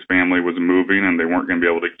 Previous family was moving, and they weren't going to be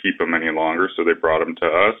able to keep him any longer, so they brought him to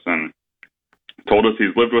us and told us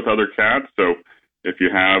he's lived with other cats. So if you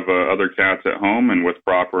have other cats at home and with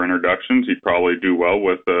proper introductions, he'd probably do well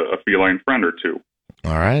with a feline friend or two.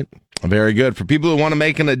 All right. Very good. For people who want to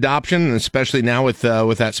make an adoption, and especially now with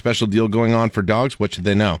that special deal going on for dogs, what should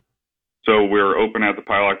they know? So we're open at the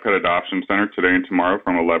Pilot Pet Adoption Center today and tomorrow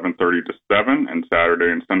from 11:30 to 7, and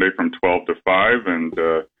Saturday and Sunday from 12 to 5. And,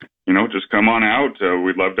 just come on out.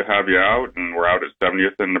 We'd love to have you out, and we're out at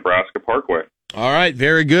 70th and Nebraska Parkway. All right.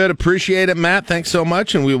 Very good. Appreciate it, Matt. Thanks so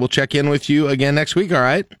much, and we will check in with you again next week, all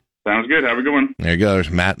right? Sounds good. Have a good one. There you go. There's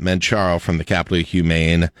Matt Mencharo from the Capital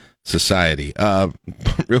Humane Society.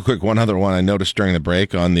 Real quick, one other one I noticed during the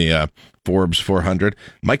break on the Forbes 400.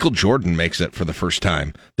 Michael Jordan makes it for the first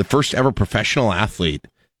time. The first ever professional athlete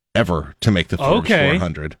ever to make the Forbes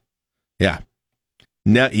 400. Yeah.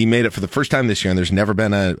 No, he made it for the first time this year, and there's never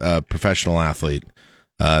been a professional athlete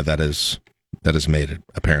that has made it,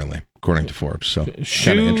 apparently, according to Forbes. So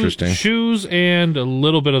kind of interesting. Shoes and a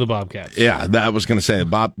little bit of the Bobcats. Yeah, that I was going to say.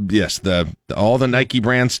 Yes, all the Nike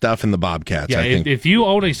brand stuff and the Bobcats. Yeah, I think. If you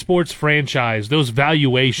own a sports franchise, those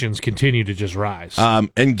valuations continue to just rise.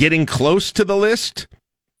 And getting close to the list,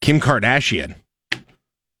 Kim Kardashian,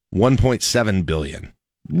 $1.7 billion.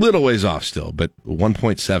 Little ways off still, but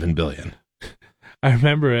 $1.7 billion. I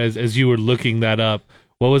remember as you were looking that up,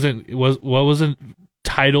 what was it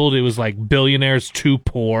titled? It was like "Billionaires Too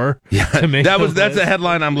Poor." Yeah, to make that's a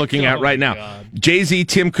headline I'm looking at right now. God. Jay-Z,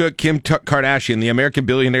 Tim Cook, Kim Kardashian, the American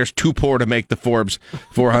billionaires too poor to make the Forbes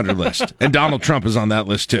 400 list, and Donald Trump is on that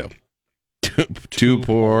list too. Too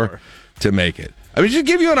poor to make it. I mean, just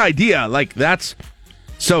to give you an idea, like that's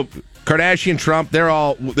so. Kardashian, Trump, they're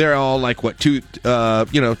all like what 2,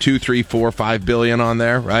 3, 4, 5 billion on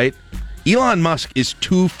there, right? Elon Musk is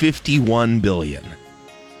 $251 billion.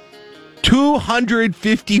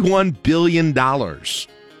 $251 billion,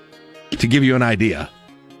 to give you an idea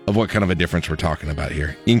of what kind of a difference we're talking about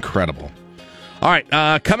here. Incredible. All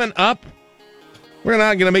right, coming up, we're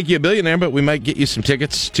not going to make you a billionaire, but we might get you some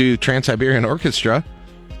tickets to Trans-Siberian Orchestra.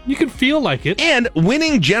 You can feel like it. And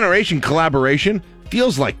winning Generation Collaboration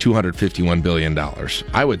feels like $251 billion,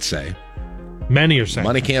 I would say. Many are saying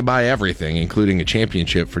money can't buy everything, including a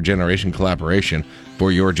championship for Generation Collaboration for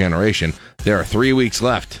your generation. There are 3 weeks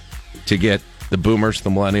left to get the boomers, the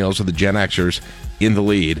millennials, or the Gen Xers in the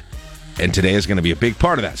lead, and today is going to be a big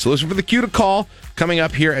part of that. So listen for the cue to call coming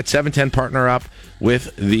up here at 7:10. Partner up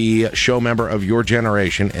with the show member of your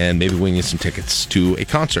generation, and maybe win you some tickets to a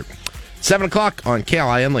concert. 7 o'clock on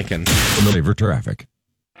KLIN Lincoln. Deliver traffic.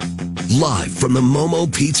 Live from the Momo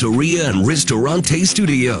Pizzeria and Ristorante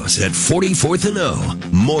Studios at 44th and O.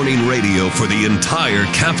 Morning radio for the entire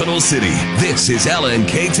capital city. This is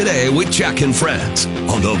LNK Today with Jack and Friends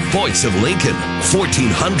on the voice of Lincoln,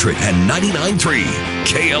 1499.3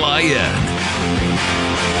 KLIN.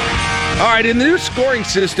 All right, in the new scoring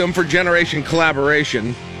system for Generation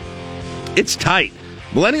Collaboration, it's tight.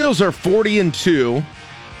 Millennials are 40-2.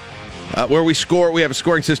 Where we have a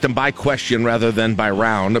scoring system by question rather than by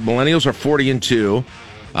round. Millennials are 40-2.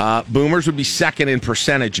 Boomers would be second in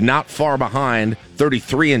percentage, not far behind,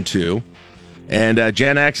 33-2. And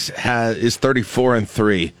Gen X is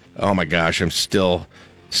 34-3. Oh my gosh, I'm still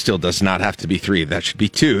does not have to be 3. That should be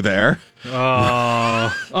 2 there.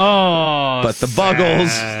 Oh, but the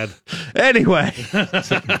Buggles. Anyway.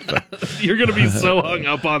 You're going to be so hung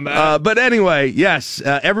up on that. But anyway, yes,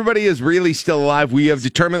 everybody is really still alive. We have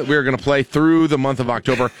determined that we are going to play through the month of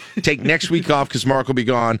October. Take next week off because Mark will be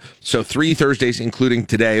gone. So 3 Thursdays, including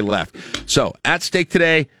today, left. So at stake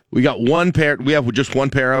today, we got one pair. We have just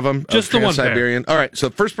one pair of them. Just the one pair. All right. So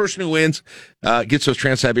the first person who wins gets those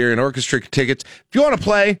Trans-Siberian Orchestra tickets. If you want to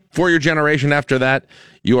play for your generation after that,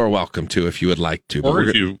 you are welcome to if you would like to. Or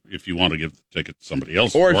if you want to give the ticket to somebody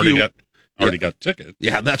else, or already got tickets.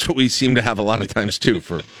 Yeah, that's what we seem to have a lot of times too,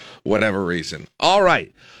 for whatever reason. All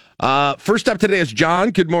right. First up today is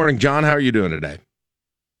John. Good morning, John. How are you doing today?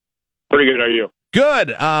 Pretty good. How are you?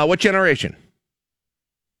 Good. What generation?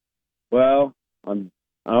 Well, I'm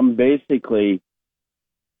I'm basically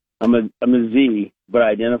I'm a Z, but I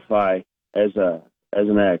identify as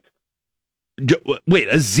an X. Wait,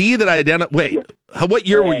 a Z that identify. Wait, what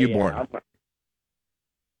year were you born?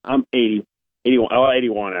 I'm 81. Oh,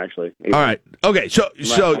 81 actually. 81. All right. Okay. So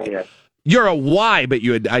you're a Y, but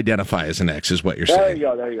you identify as an X, is what you're saying.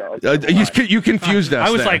 There you go. You confused us.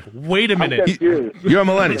 I was there. like, wait a minute. You're a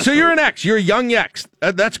millennial, so you're an X. You're a young X.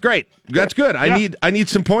 That's great. That's good. I need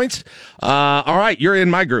some points. All right, you're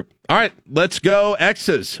in my group. All right, let's go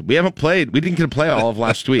X's. We haven't played. We didn't get to play all of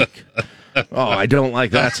last week. Oh, I don't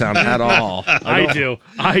like that sound at all. I do.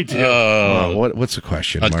 What's the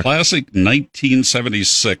question? A Mark? classic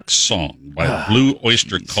 1976 song by Blue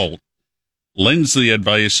Oyster Cult lends the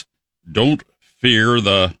advice, don't fear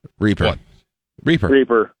the Reaper. What?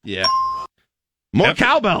 Reaper. Yeah. More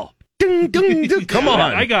cowbell. Ding, ding, ding. Come on.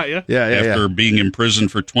 I got you. Yeah. After being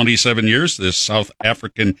imprisoned for 27 years, this South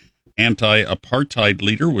African anti-apartheid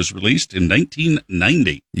leader was released in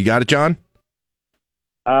 1990. You got it, John?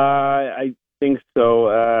 I think so.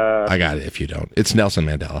 I got it if you don't. It's Nelson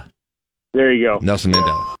Mandela. There you go. Nelson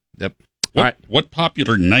Mandela. Yep. All right. What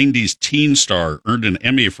popular 90s teen star earned an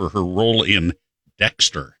Emmy for her role in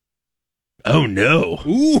Dexter? Oh, no.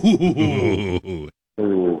 Ooh.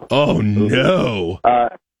 Oh, no.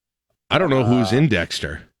 I don't know who's in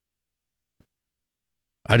Dexter.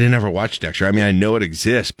 I didn't ever watch Dexter. I mean, I know it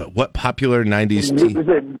exists, but what popular 90s teen? Is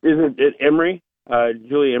it Emery?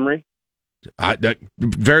 Julie Emery? That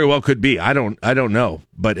very well could be. I don't know.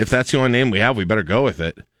 But if that's the only name we have, we better go with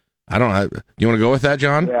it. You want to go with that,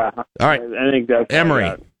 John? Yeah. All right. I think that's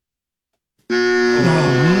Emery.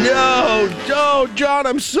 No, John,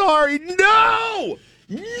 I'm sorry. No.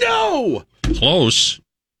 Close.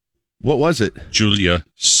 What was it? Julia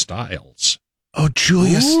Stiles. Oh,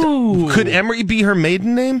 Julia Stiles. Could Emery be her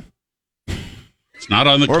maiden name? It's not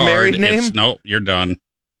on the or card. Married name? No, you're done.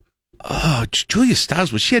 Oh, Julia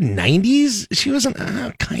Stiles. Was she a 90s? She wasn't,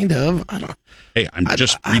 kind of. I don't. Hey, I'm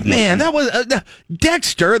just reading. Man, that was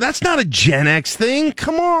Dexter. That's not a Gen X thing.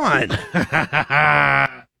 Come on.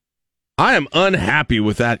 I am unhappy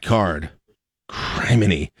with that card.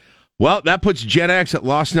 Criminy. Well, that puts Gen X at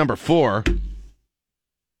loss number 4.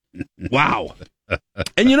 Wow.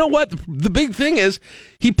 And you know what? The big thing is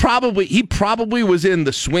he probably was in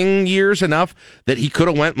the swing years enough that he could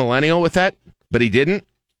have went millennial with that, but he didn't.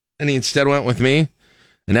 And he instead went with me.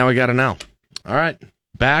 And now we got an L. All right.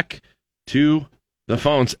 Back to the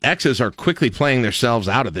phones. X's are quickly playing themselves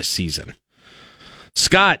out of this season.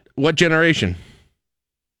 Scott, what generation?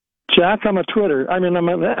 Jack, I'm an X.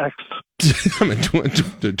 I'm a Twitter.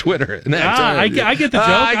 I get the joke.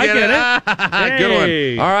 I get it. Hey. Good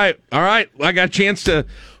one. All right. I got a chance to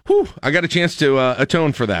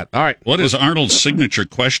atone for that. All right. What is Arnold's signature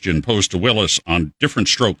question posed to Willis on Different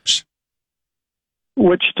Strokes?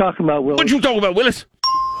 What you talking about, Willis? What you talking about, Willis?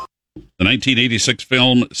 The 1986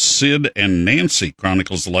 film Sid and Nancy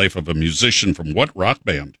chronicles the life of a musician from what rock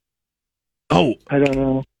band? Oh, I don't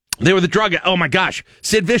know. They were the drug. Oh my gosh,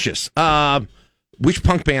 Sid Vicious. Which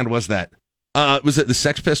punk band was that? Was it the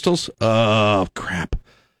Sex Pistols? Oh crap.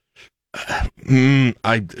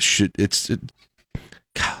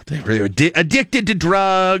 God, they were addicted to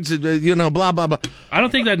drugs. Blah blah blah. I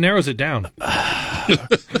don't think that narrows it down.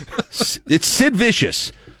 It's Sid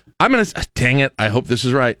Vicious. I'm gonna. Dang it! I hope this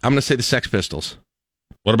is right. I'm gonna say the Sex Pistols.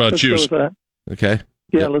 What about let's you? Go with that. Okay.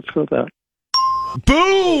 Yeah, let's go with that.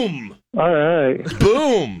 Boom! All right.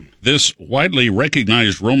 Boom! This widely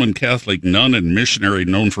recognized Roman Catholic nun and missionary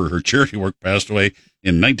known for her charity work passed away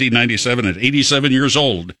in 1997 at 87 years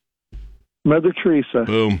old. Mother Teresa.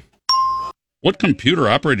 Boom. What computer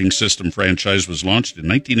operating system franchise was launched in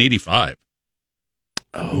 1985?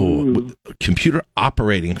 Oh, computer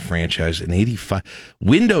operating franchise in 85.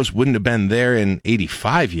 Windows wouldn't have been there in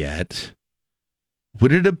 85 yet.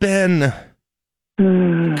 Would it have been...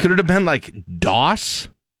 Could it have been like DOS?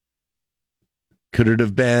 Could it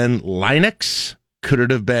have been Linux? Could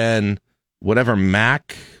it have been whatever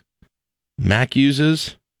Mac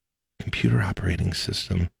uses? Computer operating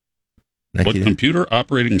system. What computer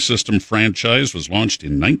operating system franchise was launched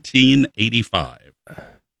in 1985?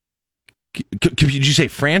 Did you say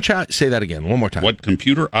franchise? Say that again, one more time. What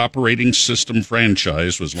computer operating system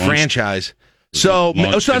franchise was launched? Franchise. So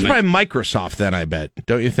that's probably Microsoft then, I bet.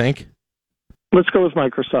 Don't you think? Let's go with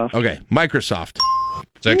Microsoft. Okay, Microsoft.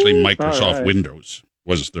 It's actually Microsoft Windows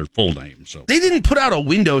was their full name. So they didn't put out a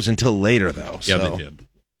Windows until later, though. Yeah, they did.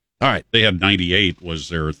 All right. They had 98 was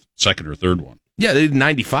their second or third one. Yeah, they did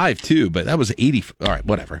 95 too, but that was 80. All right,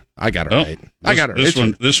 whatever. I got it right. I got it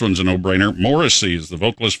right. This one's a no-brainer. Morrissey is the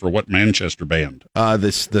vocalist for what Manchester band?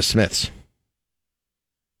 The Smiths.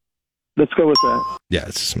 Let's go with that. Yeah,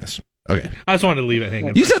 it's Smiths. Okay. I just wanted to leave it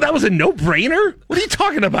hanging. You said that was a no-brainer? What are you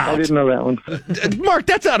talking about? I didn't know that one. Mark,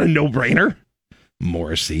 that's not a no-brainer.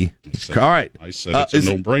 Morrissey. All right. I said it's a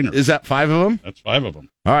no-brainer. Is that 5 of them? That's 5 of them.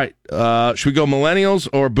 All right. Should we go millennials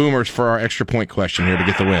or boomers for our extra point question here to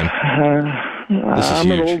get the win?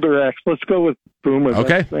 I'm an older ex. Let's go with boomers.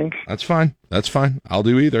 Okay. I think. That's fine. I'll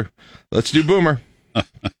do either. Let's do boomer.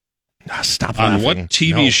 Stop laughing. On what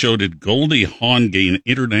TV show did Goldie Hawn gain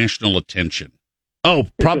international attention? Oh,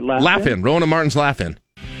 Laugh-In. Rowan and Martin's Laugh-In.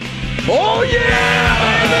 Oh,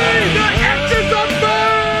 yeah, baby! The X is up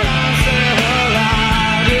there!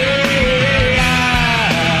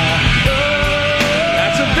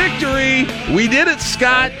 That's a victory. We did it,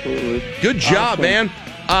 Scott. Absolutely. Good job, man.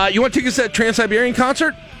 You want to take us to that Trans-Siberian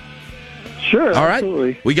concert? Sure. All right.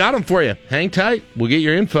 Absolutely. We got them for you. Hang tight. We'll get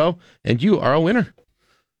your info, and you are a winner.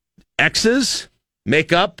 X's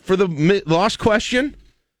make up for the lost question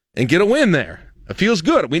and get a win there. It feels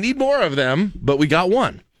good. We need more of them, but we got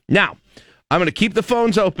one. Now, I'm going to keep the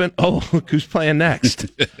phones open. Oh, look who's playing next.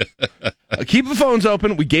 Keep the phones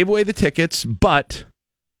open. We gave away the tickets, but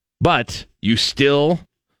you still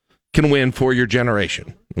can win for your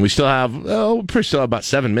generation. And we still have, about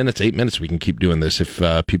 7 minutes, 8 minutes we can keep doing this if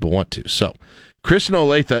people want to. So, Chris and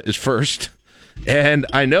Olathe is first. And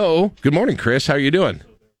I know, good morning, Chris. How are you doing?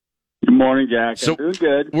 Good morning, Jack. So I'm doing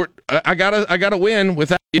good. I got a win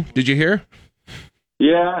without you. Did you hear?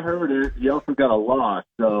 Yeah, I heard it. You also got a loss,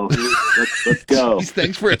 so let's go. Jeez,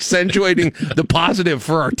 thanks for accentuating the positive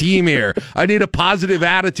for our team here. I need a positive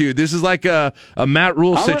attitude. This is like a Matt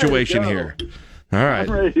Rule situation here. All right.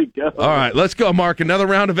 I'm ready to go. All right, let's go, Mark. Another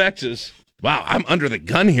round of X's. Wow, I'm under the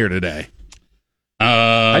gun here today.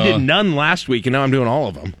 I did none last week, and now I'm doing all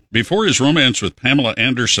of them. Before his romance with Pamela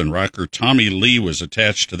Anderson, rocker Tommy Lee was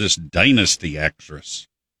attached to this Dynasty actress.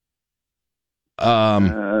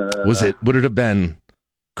 Would it have been?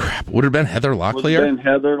 Crap, would it have been Heather Locklear?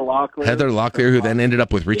 Heather Locklear. Heather Locklear, who then ended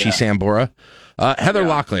up with Richie Sambora. Heather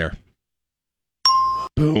Locklear.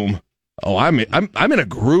 Boom. Oh, I'm in a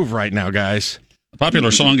groove right now, guys. A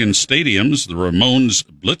popular song in stadiums, the Ramones'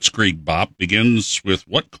 Blitzkrieg Bop, begins with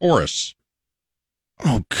what chorus?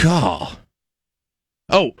 Oh, God.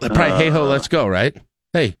 Oh, probably Hey Ho, Let's Go, right?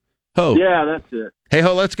 Hey Ho. Yeah, that's it. Hey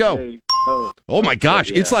Ho, Let's Go. Hey, ho. Oh, my gosh.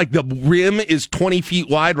 Yeah. It's like the rim is 20 feet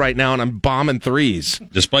wide right now, and I'm bombing threes.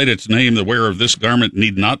 Despite its name, the wearer of this garment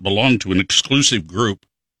need not belong to an exclusive group.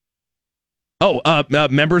 Oh,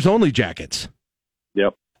 members-only jackets.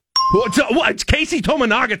 Yep. It's Casey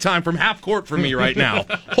Tominaga time from half court for me right now.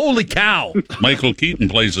 Holy cow. Michael Keaton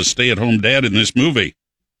plays a stay-at-home dad in this movie.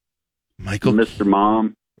 Mr.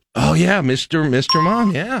 Mom. Oh, yeah, Mr.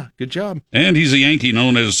 Mom. Yeah, good job. And he's a Yankee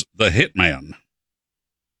known as the Hitman.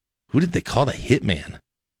 Who did they call the Hitman?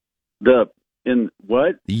 The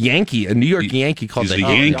Yankee, a New York Yankee called the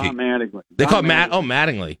Yankee. Don Mattingly. They call Matt. Oh,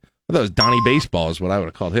 Mattingly. I thought it was Donnie Baseball is what I would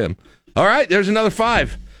have called him. All right, there's another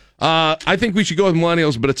 5. I think we should go with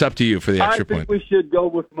millennials, but it's up to you for the extra point. I think we should go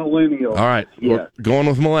with millennials. All right, We're going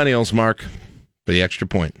with millennials, Mark, for the extra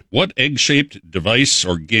point. What egg-shaped device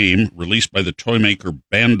or game released by the toy maker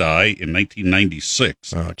Bandai in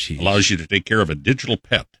 1996 allows you to take care of a digital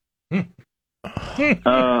pet?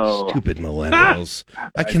 Oh, stupid millennials!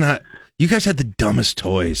 I cannot. You guys had the dumbest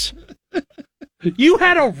toys. You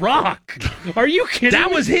had a rock. Are you kidding?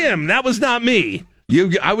 That was him. That was not me.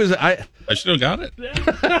 I still got it.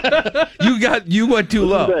 You went too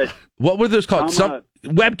low. What were those called?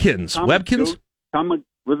 Webkins. Webkins?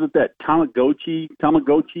 Was it that Tamagotchi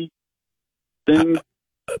thing?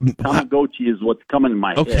 Tamagotchi is what's coming in my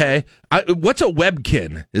head. Okay. What's a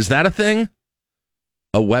Webkin? Is that a thing?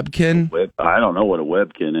 A Webkin? I don't know what a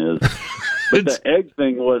Webkin is. But the egg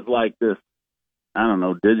thing was like this, I don't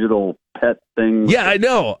know, digital pet thing. Yeah, I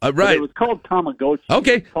know. Right. But it was called Tamagotchi.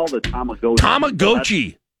 Okay. It's called a Tamagotchi.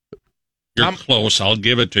 Tamagotchi. You're close. I'll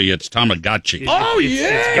give it to you. It's Tamagotchi. Oh, yeah.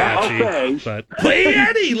 It's gotchy, okay. But... Hey,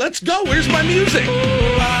 Eddie, let's go. Where's my music?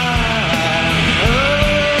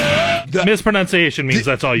 Mispronunciation means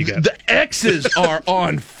that's all you get. The X's are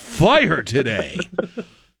on fire today.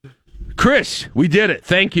 Chris, we did it.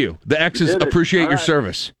 Thank you. The X's appreciate your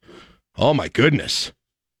service. Oh, my goodness.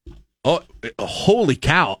 Oh, holy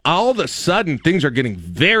cow. All of a sudden, things are getting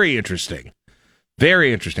very interesting.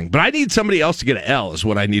 Very interesting. But I need somebody else to get an L is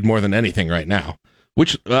what I need more than anything right now.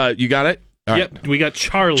 Which, you got it? All yep, right. We got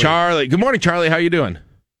Charlie. Charlie. Good morning, Charlie. How you doing?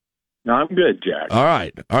 No, I'm good, Jack. All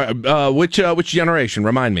right. Which generation?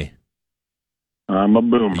 Remind me. I'm a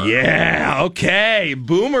boomer. Yeah, okay.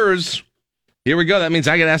 Boomers. Here we go. That means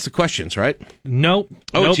I get asked the questions, right? Nope.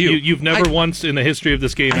 Oh, it's you. You've never once in the history of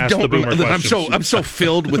this game asked the boomer questions. I'm so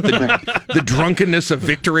filled with the drunkenness of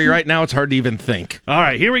victory right now, it's hard to even think. All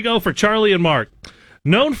right, here we go for Charlie and Mark.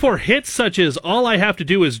 Known for hits such as All I Have to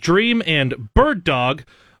Do Is Dream and Bird Dog,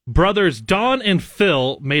 brothers Don and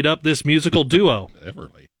Phil made up this musical duo.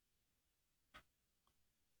 Everly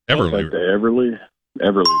Brothers.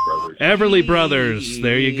 Everly Brothers.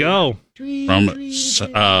 There you go. From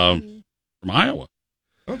Iowa.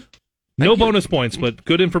 No bonus points, but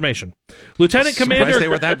good information. Lieutenant Commander. They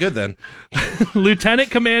were that good then. Lieutenant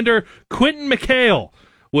Commander Quentin McHale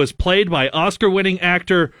was played by Oscar-winning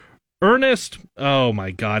actor Ernest. Oh my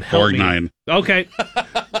God, help Borgnine. me. Okay.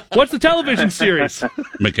 What's the television series?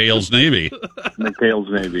 McHale's Navy. McHale's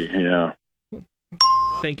Navy. Yeah.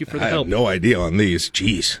 Thank you for the I help. have no idea on these.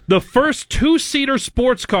 Jeez. The first two-seater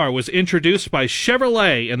sports car was introduced by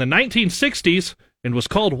Chevrolet in the 1960s and was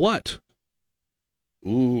called what?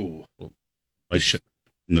 Ooh. In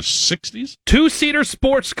the 60s? Two-seater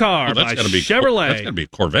sports car by Chevrolet. That's got to be a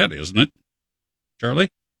Corvette, isn't it, Charlie?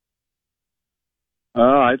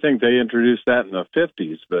 I think they introduced that in the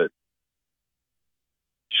 50s, but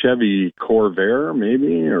Chevy Corvair,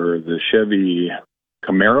 maybe, or the Chevy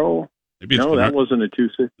Camaro. Maybe no, that wasn't a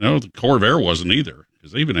two-seater. No, the Corvair wasn't either,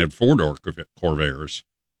 because they even had four-door Corvairs.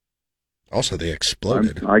 Also, they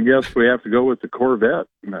exploded. I guess we have to go with the Corvette.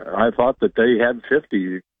 I thought that they had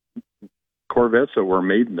 50 Corvettes that were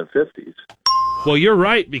made in the 50s. Well, you're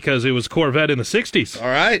right, because it was Corvette in the 60s. All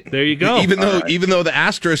right. There you go. Even though the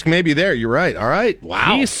asterisk may be there, you're right. All right.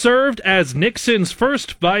 Wow. He served as Nixon's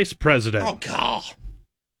first vice president. Oh, God.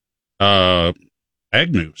 Spiro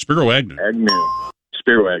Agnew. Spiro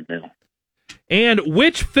Agnew. And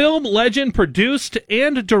which film legend produced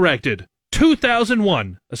and directed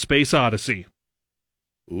 2001: A Space Odyssey?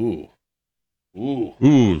 Ooh.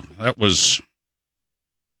 That was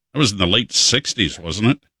in the late 60s,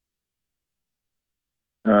 wasn't it?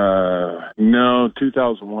 No,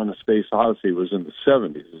 2001: A Space Odyssey was in the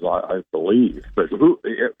 70s, I believe. But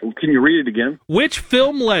can you read it again? Which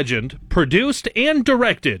film legend produced and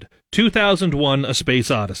directed 2001: A Space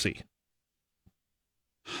Odyssey?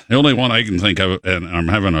 The only one I can think of, and I'm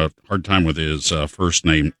having a hard time with his first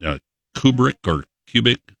name, Kubrick or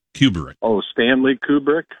Kubrick. Oh, Stanley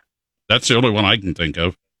Kubrick? That's the only one I can think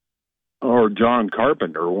of. Or John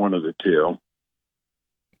Carpenter, one of the two.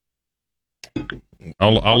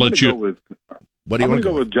 I'll let you. What do you want to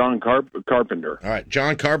go with? John Carpenter. All right,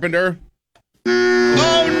 John Carpenter.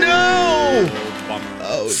 Oh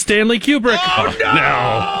no! Stanley Kubrick. Oh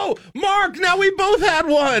no! Mark, now we both had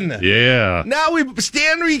one. Yeah. Now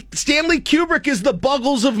Stanley Kubrick is the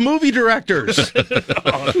Buggles of movie directors.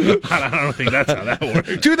 I don't think that's how that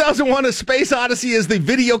works. 2001: A Space Odyssey is the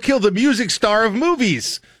video kill the music star of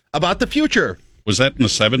movies about the future. Was that in the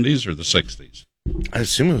 70s or the 60s? I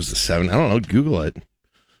assume it was the 70s. I don't know. Google it.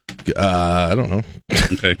 I don't know.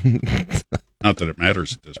 Okay. Not that it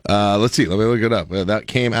matters at this point. Let's see. Let me look it up. That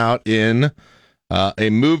came out in a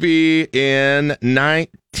movie in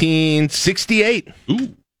 1968.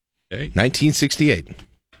 Ooh. Okay. 1968.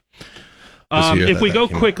 If we go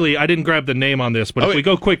quickly, I didn't grab the name on this, but if we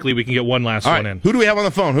go quickly, we can get one last one in. Who do we have on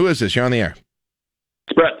the phone? Who is this? You're on the air.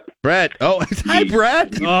 It's Brett. Brett. Oh, hi,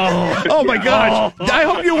 Brett. Oh my gosh. I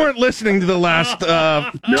hope you weren't listening to the last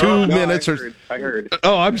 2 minutes. I heard.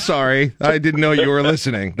 Oh, I'm sorry. I didn't know you were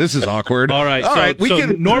listening. This is awkward. All right.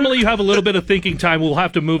 Normally you have a little bit of thinking time. We'll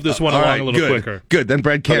have to move this one along a little quicker. Good. Then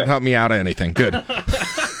Brett can't help me out of anything. Good.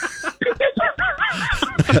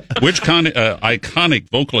 Which iconic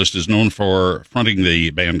vocalist is known for fronting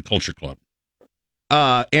the band Culture Club?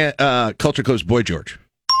 Culture Club's Boy George.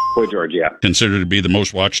 Boy George, yeah. Considered to be the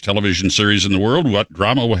most watched television series in the world, what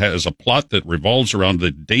drama has a plot that revolves around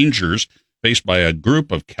the dangers faced by a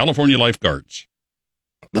group of California lifeguards?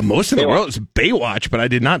 The most in the world is Baywatch, but I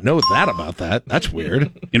did not know that about that. That's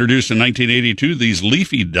weird. Introduced in 1982, these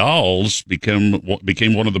leafy dolls became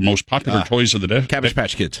one of the most popular toys of the day. Cabbage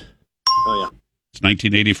Patch Kids. Oh, yeah. This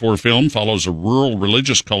 1984 film follows a rural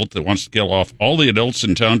religious cult that wants to kill off all the adults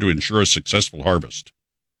in town to ensure a successful harvest.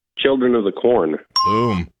 Children of the Corn.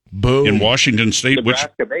 Boom. In Washington State,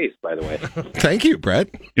 Nebraska-based, by the way. Thank you, Brett.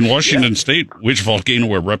 In Washington State, which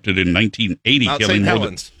volcano erupted in 1980, Mount killing St. more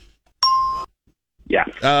Helens. Yeah.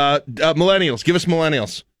 Millennials. Give us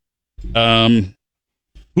millennials.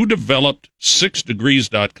 Who developed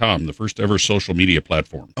 6degrees.com, the first ever social media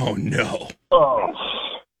platform? Oh, no. Oh.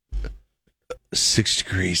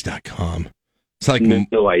 6degrees.com. It's like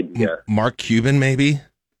no idea. Mark Cuban, maybe?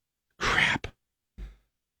 Crap.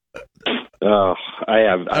 I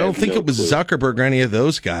don't think it was Zuckerberg or any of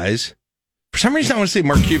those guys. For some reason, I want to say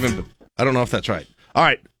Mark Cuban. I don't know if that's right. All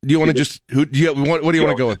right. Do you want to just what do you want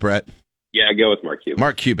to go with, Brett? Yeah, go with Mark Cuban.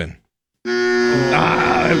 Mark Cuban.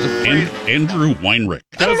 That was Andrew Weinrich.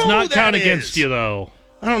 Does not count against you, though.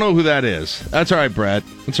 I don't know who that is. That's all right, Brett.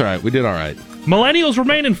 That's all right. We did all right. Millennials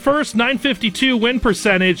remain in first, 952 win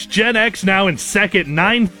percentage. Gen X now in second,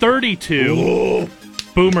 932. Whoa.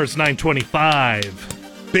 Boomers,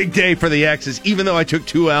 925. Big day for the X's, even though I took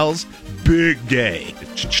 2 L's. Big day.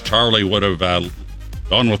 Charlie would have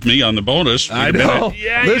gone with me on the bonus. I know.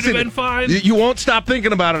 Yeah, Listen, you'd have been fine. You won't stop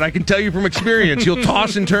thinking about it. I can tell you from experience. You'll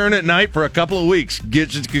toss and turn at night for a couple of weeks.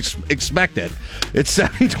 Expect it. It's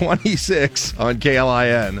 7:26 on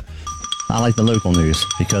KLIN. I like the local news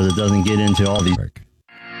because it doesn't get into all these.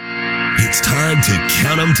 It's time to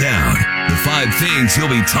count them down. The 5 things you'll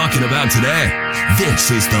be talking about today.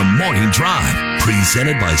 This is the Morning Drive,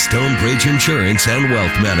 presented by Stonebridge Insurance and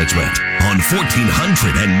Wealth Management on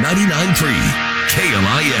 1499.3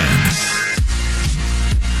 KLIN.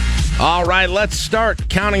 All right, let's start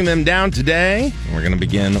counting them down today. We're going to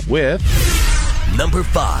begin with number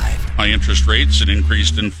 5. High interest rates and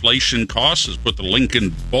increased inflation costs has put the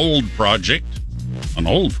Lincoln Bold project on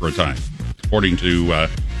hold for a time, according to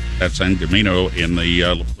Pat Sangomino in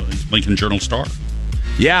the Lincoln Journal-Star.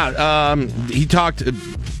 Yeah, he talked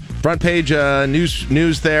front page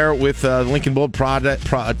news there with the Lincoln Bold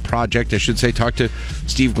project. I should say, talked to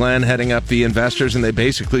Steve Glenn heading up the investors, and they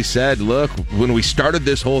basically said, look, when we started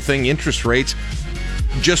this whole thing, interest rates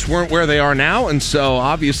just weren't where they are now, and so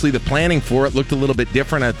obviously the planning for it looked a little bit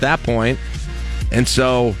different at that point, and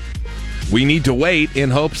so we need to wait in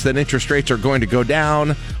hopes that interest rates are going to go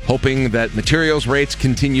down, hoping that materials rates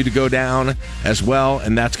continue to go down as well,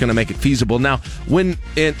 and that's going to make it feasible. Now, when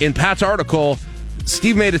in Pat's article,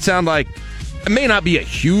 Steve made it sound like it may not be a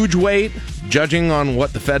huge wait, judging on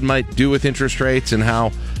what the Fed might do with interest rates and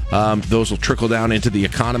how those will trickle down into the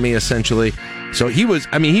economy, essentially. So he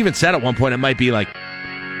even said at one point it might be like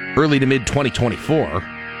early to mid 2024.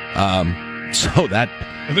 So that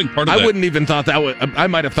I think part of that, wouldn't even thought that would. I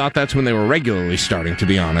might have thought that's when they were regularly starting, to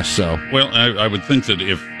be honest. So well, I would think that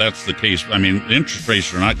if that's the case, I mean, interest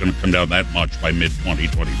rates are not going to come down that much by mid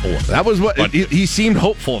 2024. That was what he seemed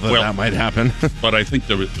hopeful that might happen. But I think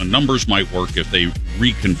the numbers might work if they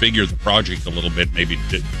reconfigure the project a little bit. Maybe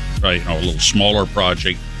a little smaller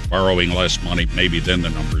project, borrowing less money. Maybe then the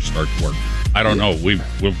numbers start to work. I don't know. We've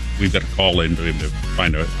got to call into him to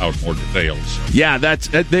find out more details. Yeah, that's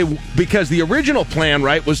because the original plan,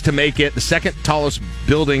 right, was to make it the second tallest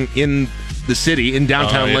building in the city in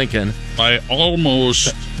downtown Lincoln. By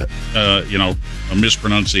almost, a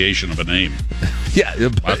mispronunciation of a name. Yeah,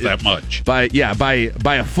 not that much. By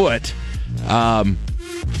a foot.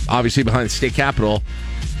 Obviously behind the state capitol,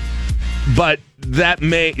 but that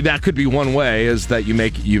could be one way, is that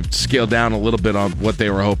you scale down a little bit on what they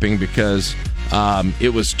were hoping, because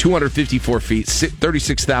it was 254 feet,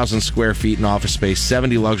 36,000 square feet in office space,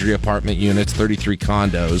 70 luxury apartment units, 33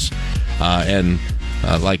 condos, and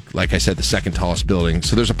like I said, the second tallest building.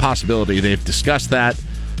 So there's a possibility. They've discussed that.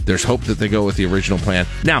 There's hope that they go with the original plan.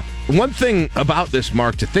 Now, one thing about this,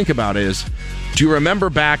 Mark, to think about is, do you remember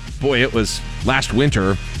back, it was last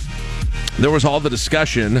winter, there was all the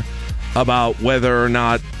discussion about whether or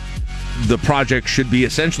not the project should be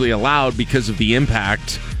essentially allowed because of the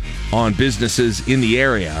impact on businesses in the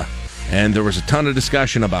area. And there was a ton of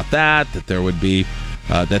discussion about that there would be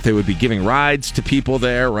that they would be giving rides to people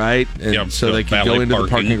there, right? And so they could go into the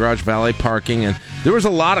parking garage, valet parking. And there was a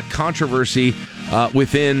lot of controversy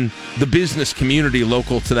within the business community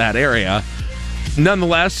local to that area.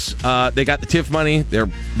 Nonetheless, they got the TIF money.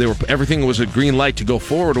 Everything was a green light to go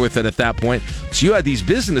forward with it at that point. So you had these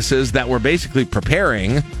businesses that were basically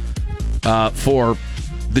preparing for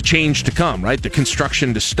the change to come, right? The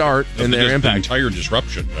construction to start and their impact. The entire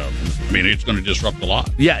disruption. It's going to disrupt a lot.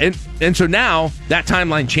 Yeah, and so now that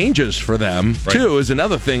timeline changes for them, too, is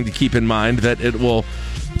another thing to keep in mind, that it will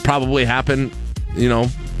probably happen,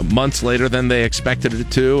 months later than they expected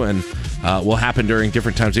it to, and will happen during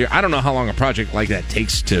different times of year. I don't know how long a project like that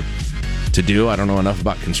takes to do. I don't know enough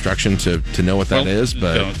about construction to know what that is.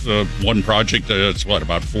 But one project that's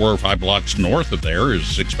about 4 or 5 blocks north of there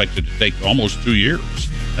is expected to take almost 2 years.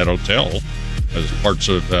 That hotel, as parts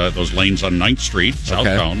of those lanes on 9th Street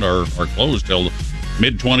southbound are closed till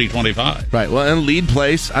mid-2025. Right. Well, and Lead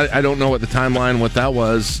Place, I don't know what the timeline, what that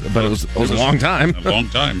was, but it was a long time. A long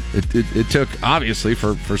time. It took, obviously,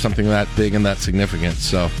 for something that big and that significant.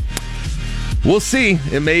 So we'll see.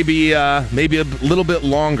 It may be a little bit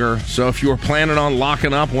longer. So if you were planning on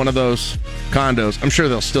locking up one of those condos. I'm sure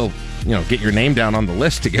they'll still, get your name down on the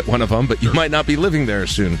list to get one of them, but you might not be living there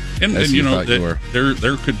as soon as you thought you were.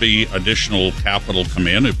 There could be additional capital come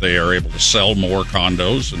in if they are able to sell more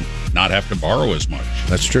condos and not have to borrow as much.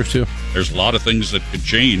 That's true, too. There's a lot of things that could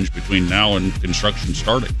change between now and construction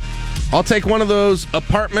starting. I'll take one of those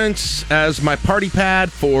apartments as my party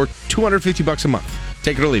pad for $250 a month.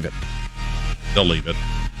 Take it or leave it. They'll leave it.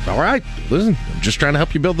 All right. Listen, I'm just trying to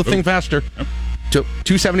help you build the thing faster. Yep. To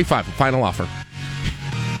 $275, final offer.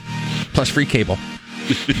 Plus free cable.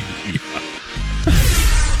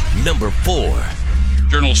 Number 4.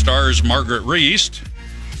 Journal stars Margaret Reist.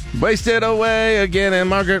 Wasted away again in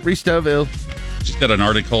Margaret Reistoville. She's got an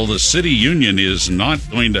article. The city union is not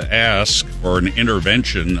going to ask for an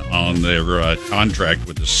intervention on their contract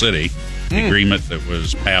with the city. The agreement that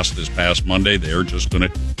was passed this past Monday, they're just going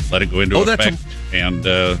to let it go into effect and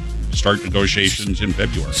start negotiations in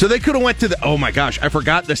February. So they could have went to the... Oh, my gosh. I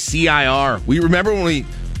forgot the CIR. We remember when we...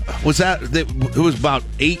 It was about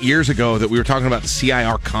 8 years ago that we were talking about the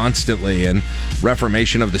CIR constantly and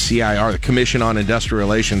reformation of the CIR, the Commission on Industrial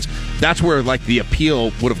Relations. That's where, the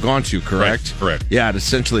appeal would have gone to, correct? Correct. Yeah, it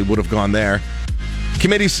essentially would have gone there.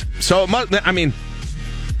 Committees... So,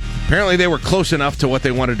 apparently they were close enough to what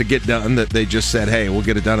they wanted to get done that they just said, hey, we'll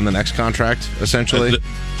get it done in the next contract, essentially?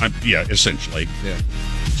 Yeah, essentially. Yeah.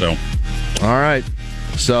 So... All right.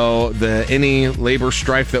 So any labor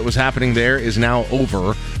strife that was happening there is now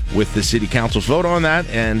over with the city council's vote on that,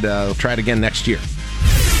 and they'll try it again next year.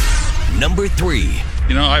 Number 3.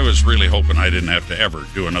 I was really hoping I didn't have to ever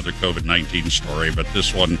do another COVID-19 story, but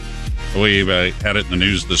this one, we had it in the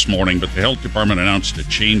news this morning, but the health department announced a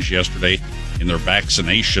change yesterday in their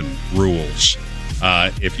vaccination rules.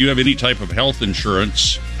 If you have any type of health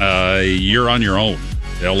insurance, you're on your own.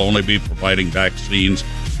 They'll only be providing vaccines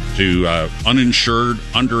to uninsured,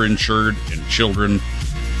 underinsured, and children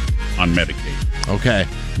on Medicaid. Okay.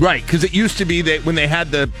 Right, because it used to be that when they had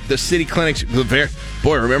the city clinics,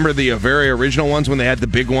 remember the very original ones when they had the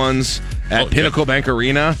big ones at Pinnacle Bank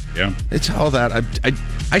Arena? Yeah. It's all that.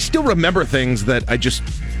 I still remember things that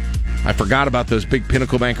I forgot about those big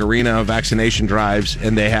Pinnacle Bank Arena vaccination drives,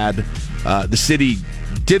 and they had, the city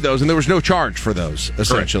did those, and there was no charge for those,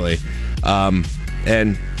 essentially.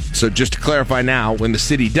 And so just to clarify now, when the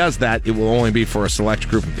city does that, it will only be for a select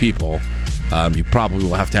group of people. You probably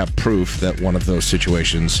will have to have proof that one of those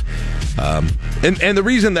situations. And the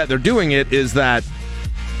reason that they're doing it is that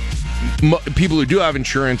people who do have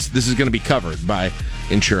insurance, this is going to be covered by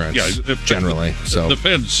insurance, generally. So the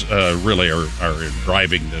feds really are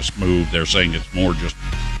driving this move. They're saying it's more just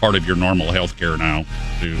part of your normal health care now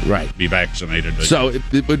to be vaccinated. So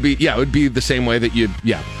it would be the same way that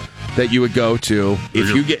you would go to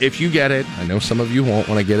if you get it. I know some of you won't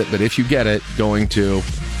want to get it, but if you get it, going to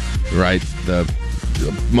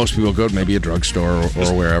most people go to maybe a drugstore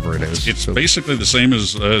or wherever it is. It's basically the same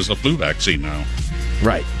as a flu vaccine now.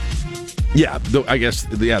 Right. Yeah. I guess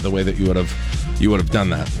the way that you would have done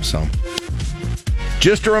that. So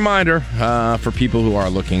just a reminder for people who are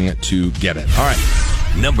looking to get it. All right.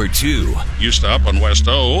 Number 2. You stop on West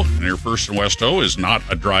O, and your first in West O is not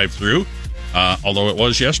a drive-through. Although it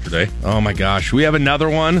was yesterday. Oh, my gosh. We have another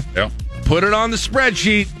one? Yeah. Put it on the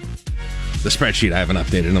spreadsheet. The spreadsheet I haven't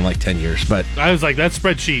updated in 10 years, but... I was like, that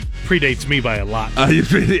spreadsheet predates me by a lot.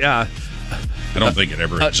 Yeah. I don't think it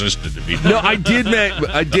ever existed to be done. No, I did.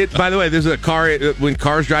 By the way, there's a car, when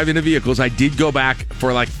cars drive into vehicles, I did go back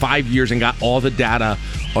for 5 years and got all the data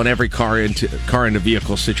on every car into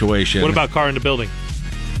vehicle situation. What about car into building?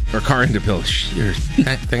 Or car into building.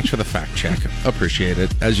 Thanks for the fact check. Appreciate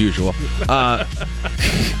it, as usual. Car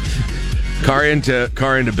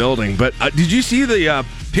into building. But did you see the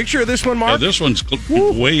picture of this one, Mark? Yeah, this one's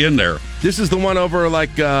way in there. This is the one over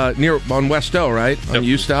near on West O, right? On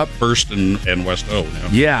U-Stop? First and West O.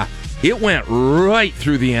 Yeah. It went right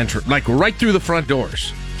through the entrance, right through the front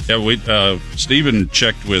doors. Yeah, Stephen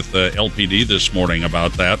checked with LPD this morning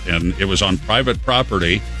about that, and it was on private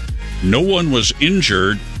property. No one was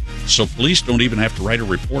injured, so police don't even have to write a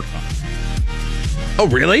report on it. Oh,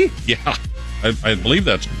 really? Yeah. I believe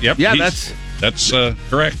that's... Yep. Yeah, that's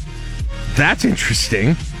correct. That's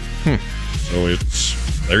interesting. So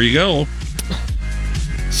there you go.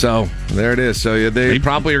 So there it is. So they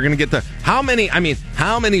probably are going to get how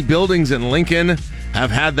many buildings in Lincoln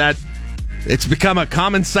have had that? It's become a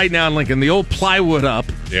common sight now in Lincoln. The old plywood up,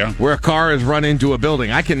 where a car has run into a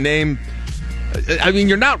building. I can name.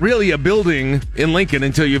 You're not really a building in Lincoln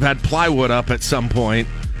until you've had plywood up at some point,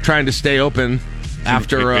 trying to stay open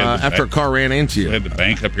after a car ran into you. We had the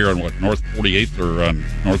bank up here on North 48th or on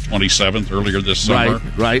North 27th earlier this summer.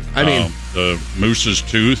 Right. I mean, the Moose's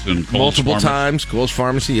Tooth and Cole's multiple Pharmacy. times. Cole's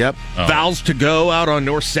Pharmacy. Yep. Val's to Go out on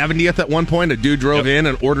North 70th at one point. A dude drove in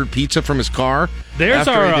and ordered pizza from his car. There's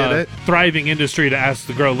our thriving industry to ask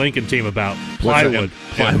the Grow Lincoln team about. Plywood.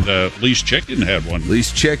 And Lee's Chicken had one.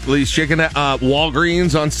 Lee's Chicken.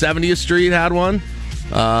 Walgreens on 70th Street had one.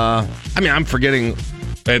 I mean, I'm forgetting.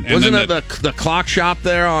 Wasn't it the clock shop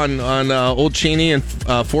there on Old Cheney and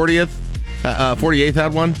 40th? 48th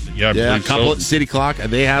had one. Yeah, a couple at City Clock.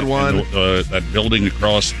 They had one. That building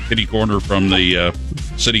across kitty corner from the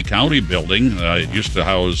City County building used to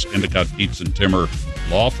house Endicott Dietz and Timmer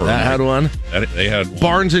law firm. That had one. They had one.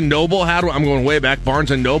 Barnes and Noble had one. I'm going way back.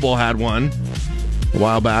 Barnes and Noble had one a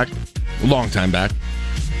while back, a long time back.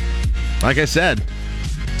 Like I said,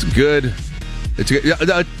 it's good. It's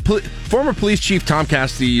good. Former police chief Tom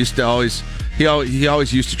Cassidy used to always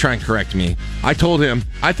used to try and correct me. I told him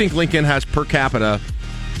I think Lincoln has per capita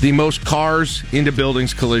the most cars into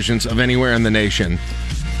buildings collisions of anywhere in the nation,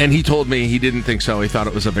 and he told me he didn't think so. He thought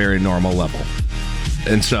it was a very normal level,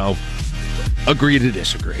 and so agree to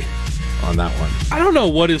disagree on that one. I don't know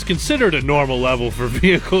what is considered a normal level for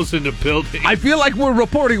vehicles into buildings. I feel like we're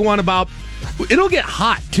reporting one about. It'll get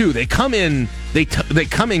hot too. They come in. They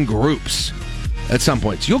come in groups at some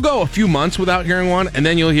points. You'll go a few months without hearing one, and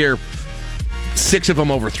then you'll hear 6 of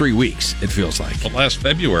them over 3 weeks, it feels like. Well, last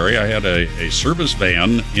February, I had a service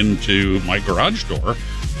van into my garage door.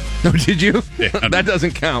 No, did you? That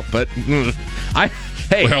doesn't count, but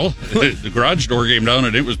hey. Well, the garage door came down,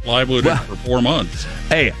 and it was plywood for 4 months.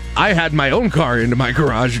 Hey, I had my own car into my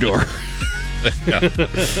garage door.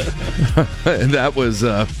 And that was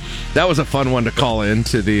a fun one to call in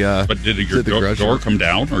to the. But did your door come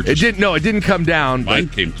down, or just, it didn't? No, it didn't come down. Mine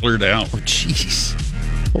came clear down. Oh, jeez!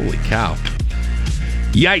 Holy cow!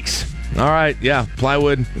 Yikes! All right, yeah,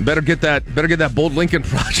 plywood. Better get that bold Lincoln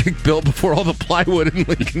project built before all the plywood in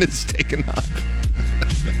Lincoln is taken up.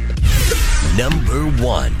 Number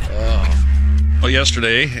 1. Well,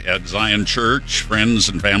 yesterday at Zion Church, friends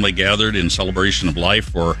and family gathered in celebration of life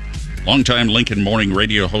for longtime Lincoln morning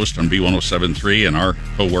radio host on B1073 and our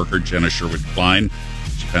co-worker Jenna Sherwood Klein.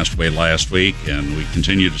 She passed away last week, and we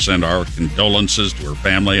continue to send our condolences to her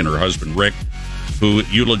family and her husband Rick, who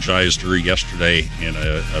eulogized her yesterday in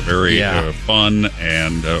a very fun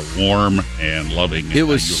and warm and loving. It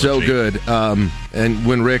was so good. And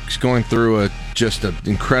when Rick's going through just an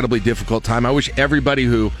incredibly difficult time, I wish everybody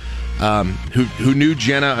who knew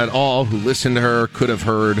Jenna at all, who listened to her, could have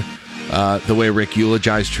heard the way Rick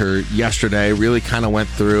eulogized her yesterday. Really kind of went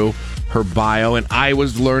through her bio, and I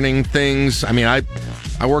was learning things. I mean, I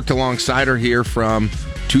worked alongside her here from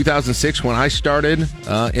 2006 when I started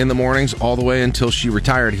in the mornings all the way until she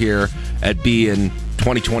retired here at B in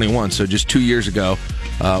 2021. So just 2 years ago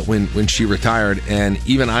when she retired, and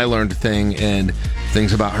even I learned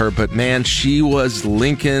things about her. But man, she was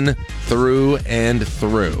Lincoln through and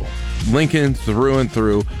through. Lincoln through and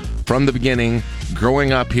through from the beginning,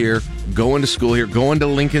 growing up here, going to school here, going to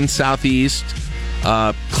Lincoln Southeast,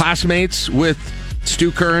 classmates with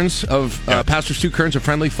Stu Kearns Pastor Stu Kearns of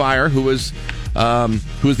Friendly Fire, who was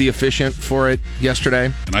the officiant for it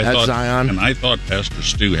yesterday at Zion. And I thought Pastor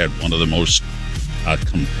Stu had one of the most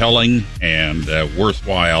compelling and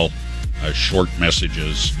worthwhile short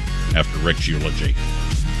messages after Rick's eulogy.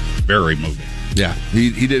 Very moving. Yeah,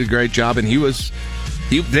 he did a great job, and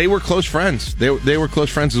they were close friends. They were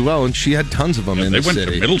close friends as well, and she had tons of them in the city. They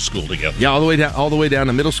went to middle school together. Yeah, all the way down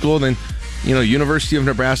to middle school, then University of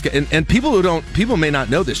Nebraska. And people may not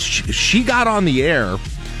know this. She got on the air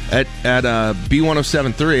at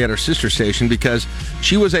B1073 at her sister station because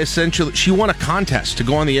she won a contest to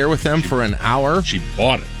go on the air with them for an hour. She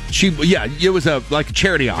bought it. It was like a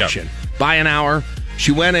charity auction. Yep. Buy an hour.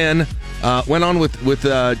 She went on with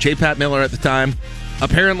J. Pat Miller at the time.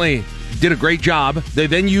 Apparently did a great job. They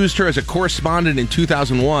then used her as a correspondent in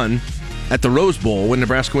 2001 at the Rose Bowl when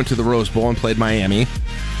Nebraska went to the Rose Bowl and played Miami.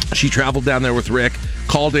 She traveled down there with Rick,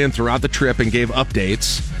 called in throughout the trip and gave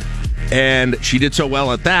updates. And she did so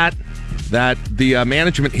well at that the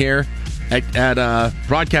management here at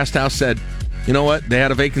Broadcast House said, you know what? They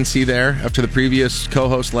had a vacancy there after the previous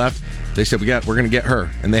co-host left. They said, we're going to get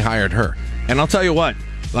her. And they hired her. And I'll tell you what,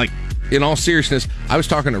 like, in all seriousness, I was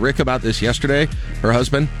talking to Rick about this yesterday, her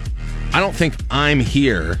husband. I don't think I'm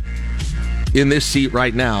here in this seat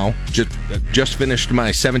right now, just finished my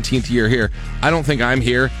 17th year here. I don't think I'm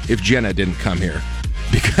here if Jenna didn't come here,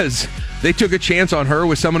 because they took a chance on her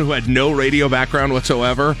with someone who had no radio background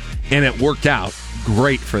whatsoever, and it worked out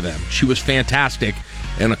great for them. She was fantastic,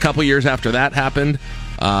 and a couple years after that happened,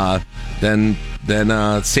 Then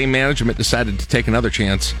same management decided to take another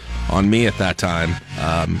chance on me at that time.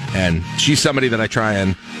 And she's somebody that I try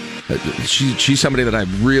and she's somebody that I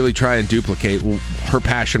really try and duplicate her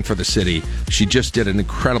passion for the city. She just did an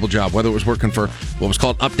incredible job, whether it was working for what was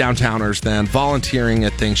called Up Downtowners, then volunteering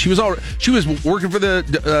at things. She was working for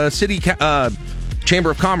the city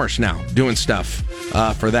Chamber of Commerce now, doing stuff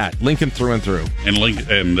for that. Lincoln through and through. And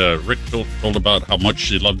Rick told about how much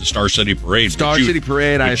she loved the Star City Parade. City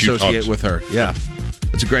Parade, I associate with her. Yeah,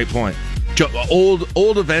 that's a great point.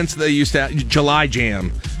 Old events they used to have, July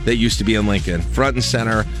Jam that used to be in Lincoln, front and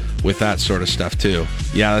center with that sort of stuff too.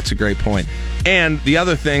 Yeah, that's a great point. And the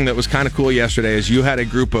other thing that was kind of cool yesterday is you had a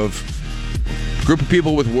group of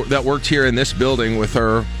people that worked here in this building with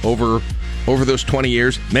her over those 20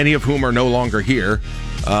 years, many of whom are no longer here,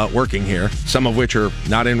 working here, some of which are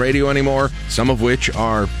not in radio anymore, some of which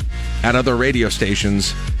are at other radio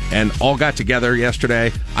stations, and all got together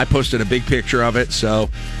yesterday. I posted a big picture of it,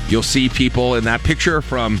 so you'll see people in that picture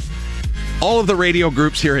from all of the radio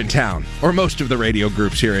groups here in town, or most of the radio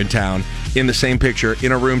groups here in town, in the same picture,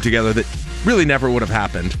 in a room together that really never would have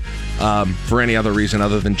happened for any other reason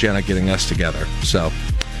other than Jenna getting us together. So,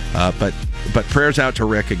 but prayers out to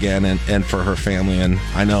Rick again and for her family, and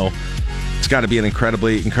I know it's got to be an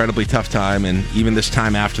incredibly, incredibly tough time, and even this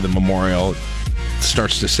time after the memorial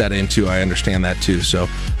starts to set into, I understand that too. So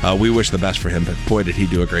we wish the best for him, but boy, did he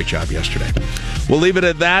do a great job yesterday. We'll leave it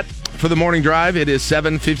at that for the morning drive. It is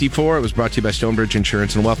 7:54. It was brought to you by Stonebridge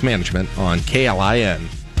Insurance and Wealth Management on KLIN.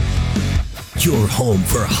 Your home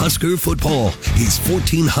for Husker football is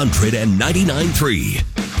 1499.3.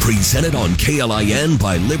 Presented on KLIN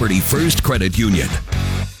by Liberty First Credit Union.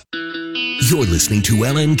 You're listening to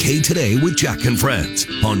LNK Today with Jack and Friends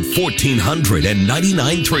on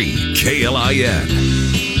 1499.3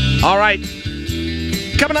 KLIN. All right.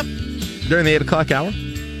 Coming up during the 8 o'clock hour,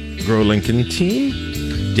 Grow Lincoln team.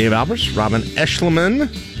 Dave Albers, Robin Eschliman.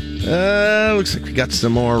 Looks like we got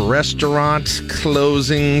some more restaurant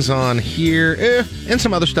closings on here, and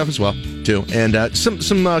some other stuff as well, too. And some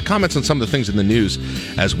comments on some of the things in the news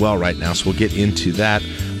as well right now. So we'll get into that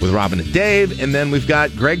with Robin and Dave. And then we've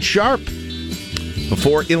got Greg Sharpe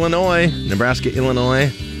before Illinois,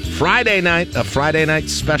 Nebraska-Illinois. Friday night, a Friday night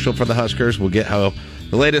special for the Huskers. We'll get the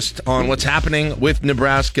latest on what's happening with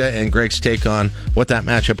Nebraska and Greg's take on what that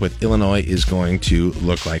matchup with Illinois is going to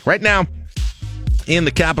look like. Right now, in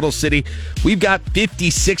the capital city, we've got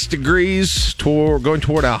 56 degrees going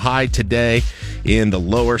toward a high today in the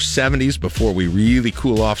lower 70s before we really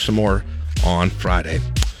cool off some more on Friday.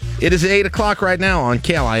 It is 8 o'clock right now on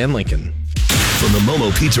KLIN Lincoln. From the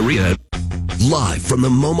Momo Pizzeria, live from the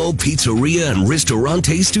Momo Pizzeria and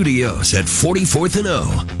Ristorante Studios at 44th and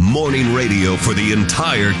O. Morning radio for the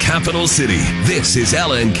entire capital city. This is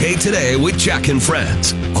LNK Today with Jack and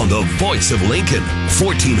Friends on the voice of Lincoln,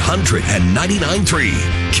 1499.3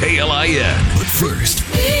 KLIN. But first,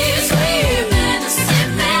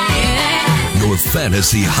 your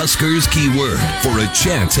Fantasy Huskers keyword for a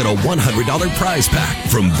chance at a $100 prize pack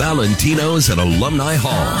from Valentino's at Alumni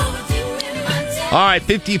Hall. All right,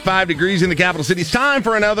 55 degrees in the capital city. It's time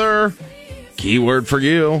for another keyword for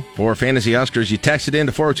you for Fantasy Huskers. You text it in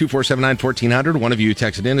to 402-479-1400. One of you who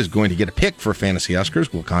texted in is going to get a pick for Fantasy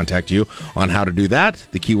Huskers. We'll contact you on how to do that.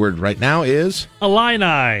 The keyword right now is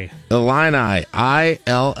Illini. Illini.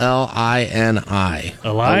 I-L-L-I-N-I.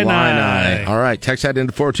 Illini. All right, text that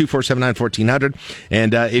into 402-479-1400.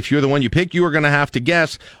 And if you're the one you pick, you are going to have to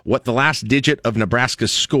guess what the last digit of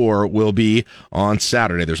Nebraska's score will be on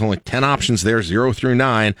Saturday. There's only 10 options there, 0 through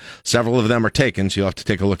 9. Several of them are taken, so you'll have to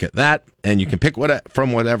take a look at that. And you can pick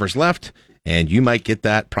from whatever's left, and you might get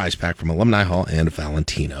that prize pack from Alumni Hall and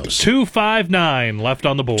Valentino's. 2, 5, 9 left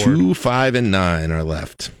on the board. 2, 5, and 9 are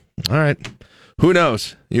left. All right. Who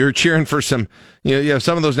knows? You're cheering for some, you have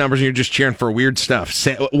some of those numbers and you're just cheering for weird stuff.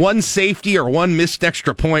 One safety or one missed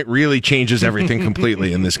extra point really changes everything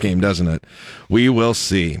completely in this game, doesn't it? We will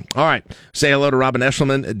see. All right. Say hello to Robin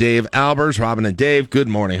Eschliman, Dave Albers. Robin and Dave, good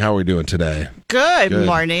morning. How are we doing today? Good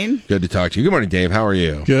morning. Good to talk to you. Good morning, Dave. How are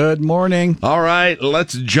you? Good morning. All right.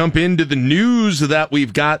 Let's jump into the news that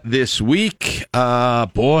we've got this week.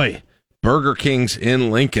 Boy, Burger King's in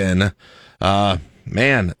Lincoln.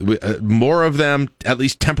 Man, more of them, at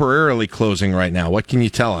least temporarily closing right now. What can you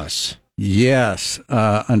tell us? Yes.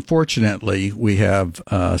 Unfortunately, we have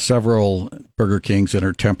several Burger Kings that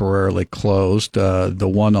are temporarily closed. The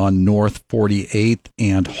one on North 48th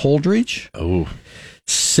and Holdridge. Oh.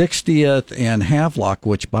 60th and Havelock,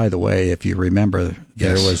 which, by the way, if you remember,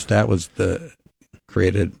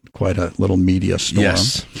 created quite a little media storm.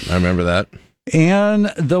 Yes, I remember that.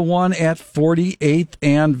 And the one at 48th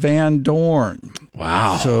and Van Dorn.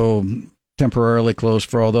 Wow. So temporarily closed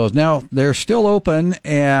for all those. Now, they're still open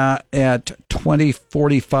at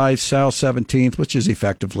 2045 South 17th, which is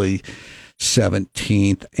effectively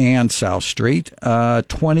 17th and South Street,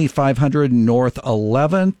 2500 North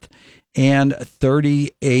 11th, and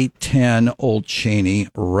 3810 Old Cheney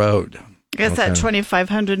Road. I guess that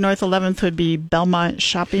 2500 North 11th would be Belmont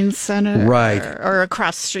Shopping Center. Right. Or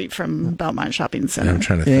across the street from Belmont Shopping Center. I'm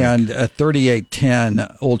trying to think. And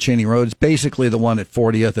 3810 Old Cheney Road is basically the one at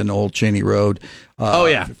 40th and Old Cheney Road.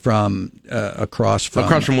 From across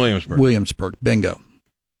from Williamsburg. Williamsburg. Bingo.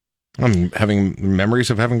 I'm having memories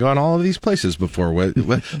of having gone all of these places before.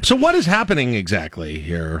 So what is happening exactly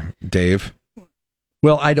here, Dave?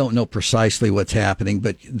 Well, I don't know precisely what's happening,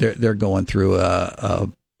 but they're going through a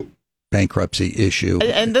bankruptcy issue.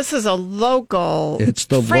 And this is a local It's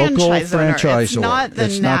the franchise local owner. franchisor. It's not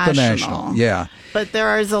the not the national. Yeah. But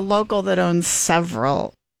there is a local that owns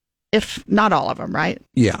several, if not all of them, right?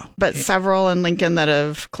 Yeah. But several in Lincoln that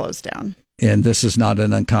have closed down. And this is not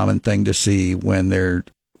an uncommon thing to see when they're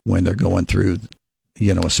going through,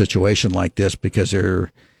 a situation like this, because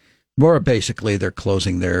they're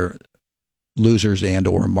closing their losers and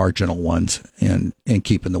or marginal ones and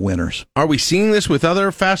keeping the winners. Are we seeing this with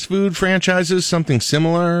other fast food franchises? Something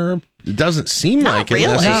similar? It doesn't seem like it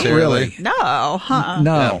necessarily. No,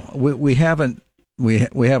 No, we haven't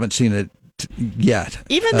seen it yet.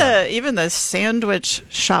 Even the sandwich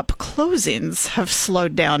shop closings have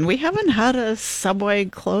slowed down. We haven't had a Subway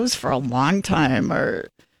close for a long time, or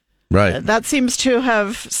right. That seems to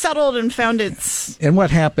have settled and found its. And what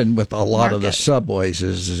happened with a lot of the market. Subways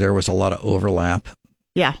is there was a lot of overlap.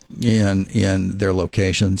 Yeah. In their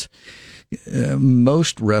locations.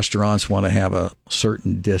 Most restaurants want to have a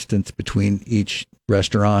certain distance between each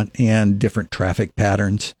restaurant and different traffic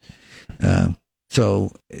patterns.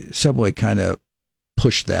 So Subway kind of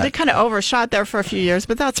pushed that. They kind of overshot there for a few years,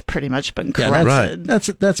 but that's pretty much been corrected.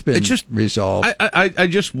 That's been resolved. I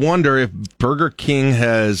just wonder if Burger King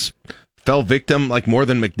has fell victim, like more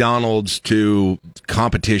than McDonald's, to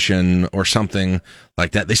competition or something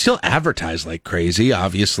like that. They still advertise like crazy,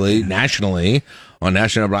 obviously, nationally. On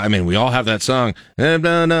national, I mean, we all have that song. That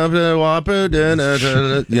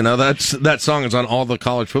song is on all the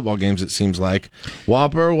college football games, it seems like.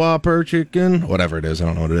 Whopper, chicken, whatever it is. I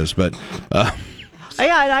don't know what it is, but.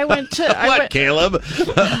 Yeah, and I went to. Caleb?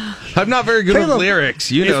 I'm not very good with lyrics.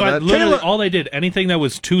 You know that. Literally, all they did, anything that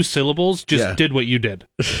was 2 syllables, just did what you did.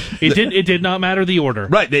 It did not matter the order.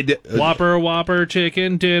 Right, they did. Whopper,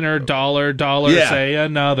 chicken, dinner, dollar, say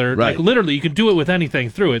another. Right. Like, literally, you can do it with anything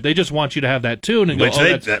through it. They just want you to have that tune and go,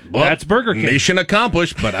 that's Burger King. Mission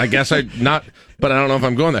accomplished, but I guess but I don't know if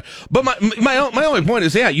I'm going there. But my only point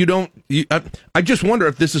is, I just wonder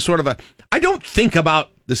if this is sort of I don't think about,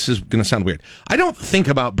 this is going to sound weird, I don't think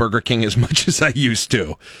about Burger King as much as I used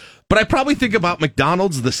to. But I probably think about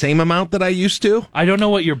McDonald's the same amount that I used to. I don't know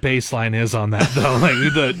what your baseline is on that, though. Like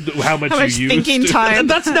how much you used thinking to. time.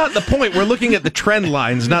 That's not the point. We're looking at the trend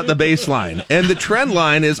lines, not the baseline. And the trend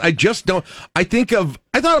line is, I thought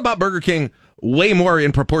about Burger King way more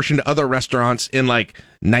in proportion to other restaurants in like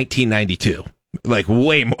 1992. Like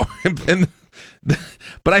way more.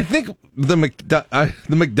 But I think the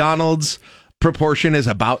McDonald's proportion is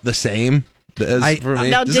about the same. For me.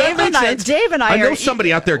 Now, Dave and I I know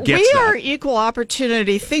somebody out there gets we that. are equal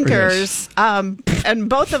opportunity thinkers, and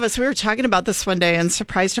both of us, we were talking about this one day and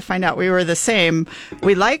surprised to find out we were the same.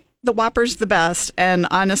 We like the Whoppers the best, and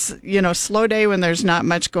on a slow day when there's not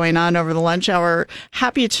much going on over the lunch hour,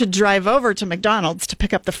 happy to drive over to McDonald's to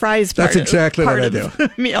pick up the fries. That's exactly what I do.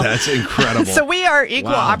 Meal. That's incredible. So we are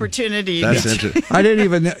equal opportunity. That's interesting. I didn't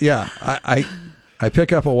even. Yeah, I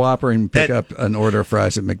pick up a Whopper and pick up an order of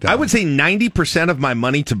fries at McDonald's. I would say 90% of my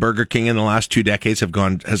money to Burger King in the last 2 decades has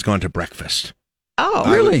gone to breakfast. Oh,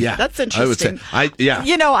 really? Yeah, that's interesting. I would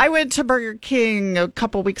say, I went to Burger King a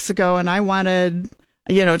couple weeks ago, and I wanted,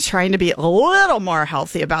 trying to be a little more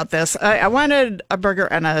healthy about this. I wanted a burger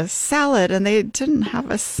and a salad, and they didn't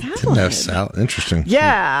have a salad. Didn't have salad. Interesting.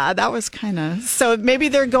 Yeah, that was kind of... So maybe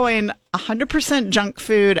they're going 100% junk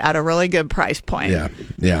food at a really good price point.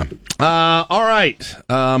 Yeah. All right.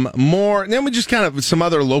 More. Then we just kind of some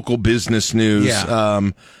other local business news. Yeah.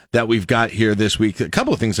 that we've got here this week. A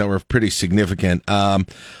couple of things that were pretty significant.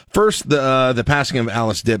 First, the passing of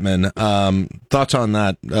Alice Dittman. Thoughts on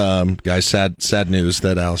that, guys? Sad news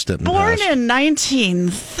that Alice Dittman Born passed. in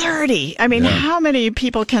 1930. I mean, how many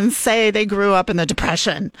people can say they grew up in the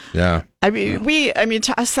Depression? Yeah. I mean,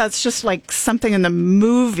 to us, that's just like something in the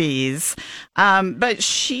movies. But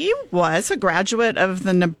she was a graduate of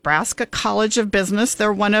the Nebraska College of Business.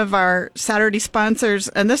 They're one of our Saturday sponsors.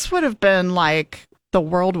 And this would have been like the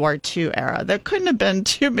World War II era. There couldn't have been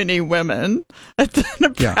too many women at the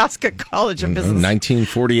Nebraska College of Business.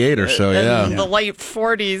 1948 or so, in the late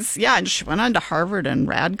 40s. Yeah, and she went on to Harvard and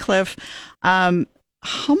Radcliffe.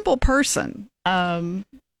 Humble person.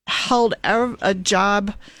 Held a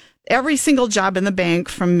job, every single job in the bank,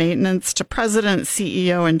 from maintenance to president,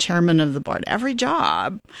 CEO, and chairman of the board. Every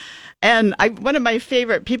job. And one of my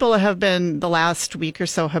favorite people have been, the last week or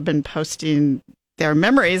so, have been posting their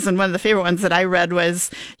memories. And one of the favorite ones that I read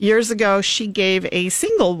was, years ago, she gave a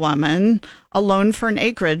single woman a loan for an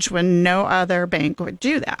acreage when no other bank would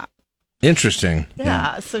do that. Interesting.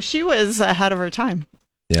 Yeah. So she was ahead of her time.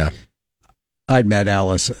 Yeah. I'd met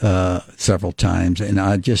Alice several times, and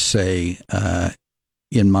I'd just say,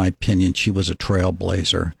 in my opinion, she was a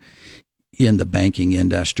trailblazer in the banking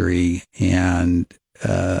industry, and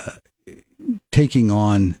taking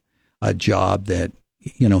on a job that,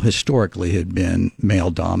 historically had been male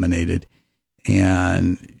dominated,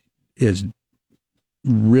 and is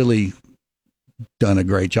really done a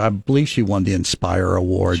great job. I believe she won the Inspire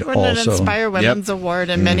Award. She won an Inspire Women's Award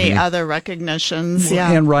and many other recognitions.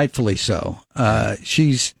 Yeah, and rightfully so.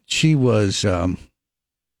 She was a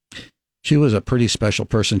pretty special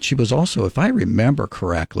person. She was also, if I remember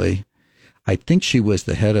correctly, I think she was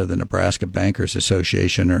the head of the Nebraska Bankers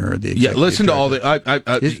Association, or the listen to all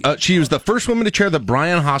the. She was the first woman to chair the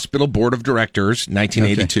Bryan Hospital Board of Directors,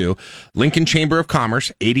 1982. Okay. Lincoln Chamber of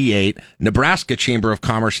Commerce, 88. Nebraska Chamber of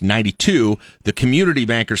Commerce, 92. The Community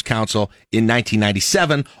Bankers Council in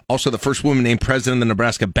 1997. Also, the first woman named president of the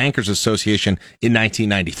Nebraska Bankers Association in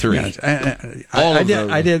 1993. Yes.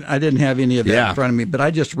 I didn't have any of that in front of me, but I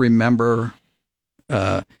just remember,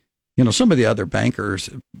 some of the other bankers.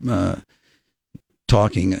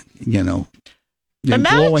 Talking, in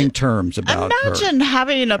glowing terms about her. Imagine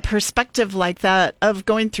having a perspective like that, of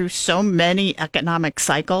going through so many economic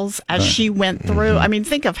cycles as she went through. I mean,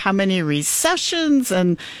 think of how many recessions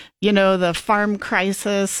and, the farm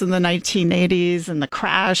crisis in the 1980s and the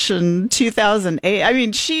crash in 2008. I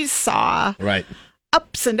mean, she saw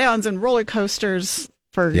ups and downs and roller coasters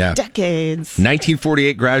for decades.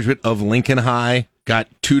 1948 graduate of Lincoln High, got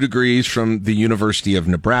 2 degrees from the University of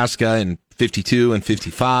Nebraska in 52 and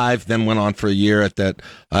 55, then went on for a year at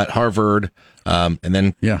Harvard, and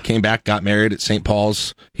then came back, got married at St.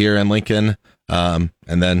 Paul's here in Lincoln, and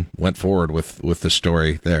then went forward with the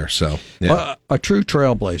story there. So a true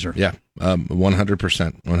trailblazer.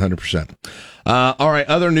 100%. All right,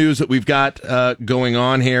 other news that we've got going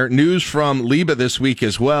on here. News from LIBA this week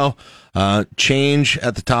as well. Change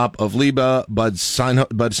at the top of LIBA. Bud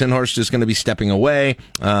Sinhorst is going to be stepping away,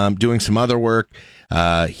 doing some other work.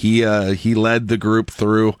 He led the group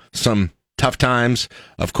through some tough times,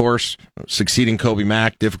 of course, succeeding Kobe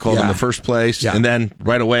Mack, difficult in the first place, and then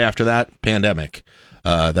right away after that, pandemic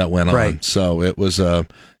that went on. So it was a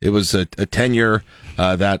tenure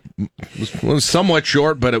that was somewhat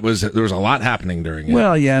short, but there was a lot happening during it.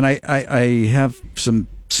 Well, and I have some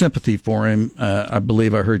sympathy for him. I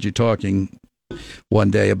believe I heard you talking one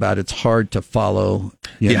day about it's hard to follow,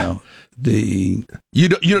 you know. You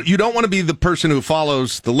don't want to be the person who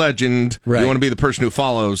follows the legend. Right. You want to be the person who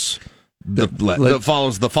follows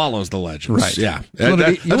follows the legends. Right. Yeah.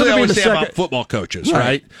 That's what I always say about football coaches,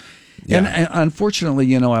 right? Yeah. And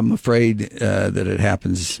unfortunately, I'm afraid that it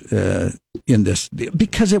happens in this,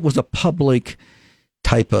 because it was a public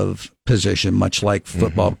type of position, much like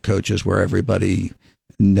football coaches, where everybody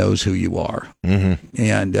knows who you are.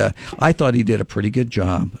 And I thought he did a pretty good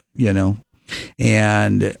job,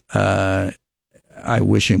 and I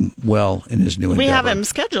wish him well in his new endeavor. We have him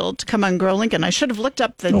scheduled to come on Grow Lincoln. I should have looked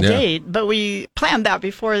up the date, but we planned that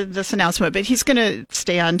before this announcement. But he's going to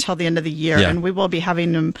stay on until the end of the year, and we will be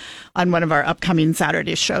having him on one of our upcoming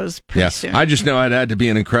Saturday shows pretty soon. I just know it had to be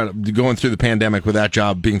an incredible, going through the pandemic with that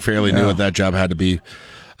job, being fairly new at that job, had to be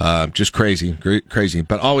just crazy,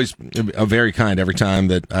 but always a very kind every time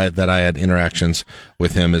that I had interactions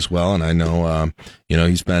with him as well. And I know,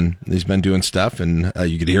 he's been doing stuff, and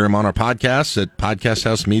you could hear him on our podcasts at Podcast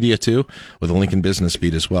House Media too, with the Lincoln Business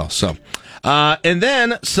Beat as well. So, and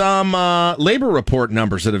then some labor report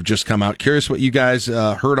numbers that have just come out. Curious what you guys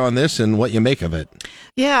heard on this and what you make of it.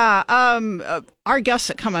 Yeah. our guests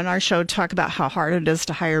that come on our show talk about how hard it is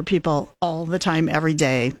to hire people all the time, every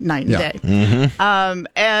day, night and day. Mm-hmm.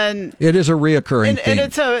 And it is a reoccurring theme.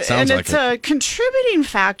 And it's a contributing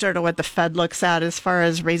factor to what the Fed looks at as far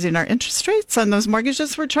as raising our interest rates on those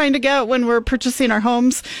mortgages we're trying to get when we're purchasing our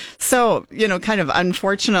homes. So, kind of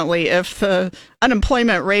unfortunately, if the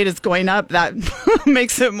unemployment rate is going up, that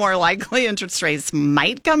makes it more likely interest rates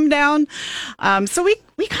might come down. So we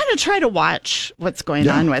kind of try to watch what's going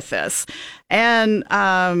on with this. And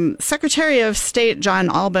Secretary of State John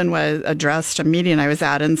Albin addressed a meeting I was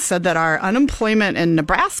at and said that our unemployment in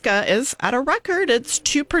Nebraska is at a record. It's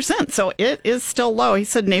 2%. So it is still low. He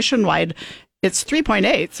said nationwide it's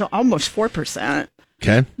 3.8, so almost 4%.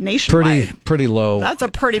 Okay. Nationwide. Pretty low. That's a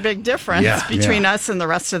pretty big difference between us and the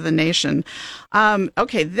rest of the nation.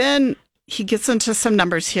 Okay, then he gets into some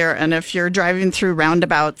numbers here, and if you're driving through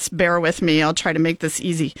roundabouts, bear with me. I'll try to make this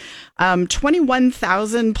easy.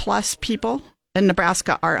 21,000 plus people in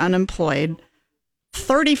Nebraska are unemployed.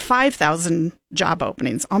 35,000 job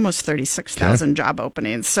openings, almost 36,000 job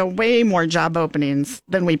openings. So way more job openings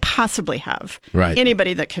than we possibly have. Right.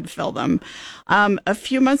 Anybody that could fill them. A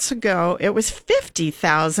few months ago, it was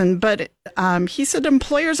 50,000, but he said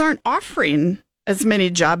employers aren't offering as many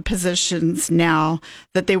job positions now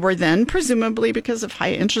that they were then, presumably because of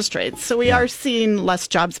high interest rates. So we are seeing less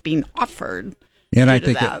jobs being offered. And I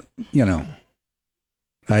think that,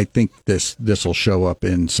 I think this will show up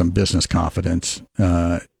in some business confidence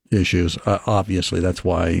issues. Obviously, that's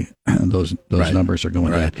why those numbers are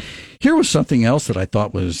going down. Here was something else that I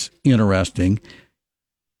thought was interesting.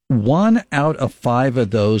 1 out of 5 of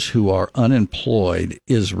those who are unemployed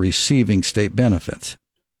is receiving state benefits.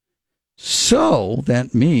 So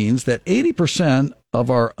that means that 80%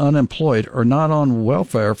 of our unemployed are not on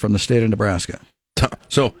welfare from the state of Nebraska.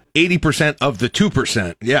 So 80% of the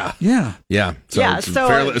 2%. Yeah. Yeah. Yeah. So it's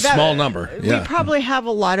a small number. Yeah. We probably have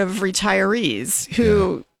a lot of retirees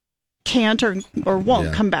who can't or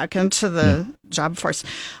won't come back into the job force.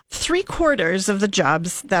 3/4 of the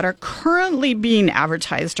jobs that are currently being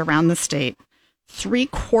advertised around the state,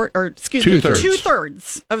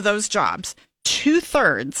 2/3 of those jobs,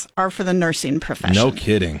 2/3 are for the nursing profession. No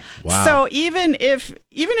kidding. Wow. So even if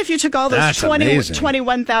you took all those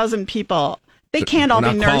 21,000 people, they can't all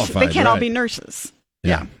be nurses. They can't all be nurses.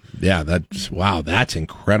 Yeah. Yeah, that's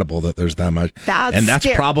incredible that there's that much. That's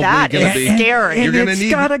probably going to be scary. And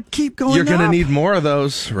it's got to keep going. You're going to need more of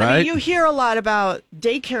those, right? I mean, you hear a lot about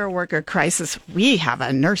daycare worker crisis. We have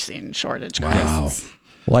a nursing shortage crisis.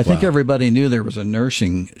 Well, I think everybody knew there was a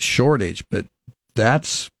nursing shortage, but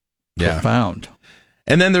that's profound.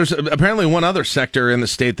 And then there's apparently one other sector in the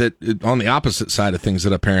state that, on the opposite side of things,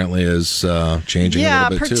 that apparently is changing a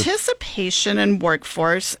little bit too. Participation in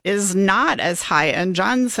workforce is not as high. And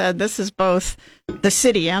John said this is both the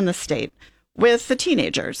city and the state with the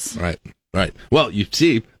teenagers. Right. Well, you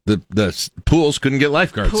see, the pools couldn't get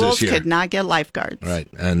lifeguards this year. Pools could not get lifeguards. Right.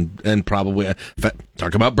 And probably,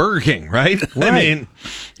 talk about Burger King, right? I mean,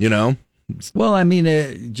 Well, I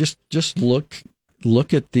mean, just look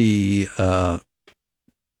at the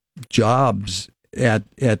jobs at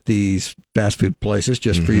these fast food places,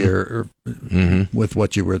 just for your with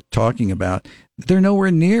what you were talking about. They're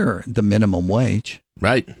nowhere near the minimum wage.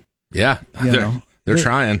 Right. Yeah. They're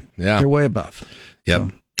trying. Yeah. They're way above. Yep.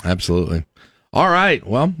 So. Absolutely. All right.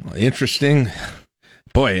 Well, interesting.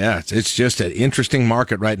 Boy, yeah, it's just an interesting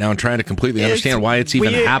market right now, and trying to completely understand why it's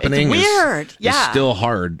even happening. It's weird. Is still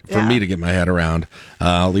hard for me to get my head around.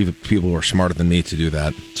 I'll leave it to people who are smarter than me to do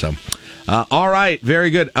that. So, all right, very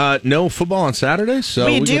good. No football on Saturday, so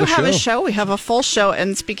we do have a show. We have a full show.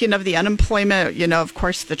 And speaking of the unemployment, of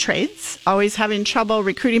course, the trades always having trouble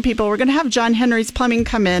recruiting people. We're going to have John Henry's Plumbing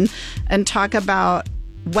come in and talk about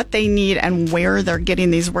what they need and where they're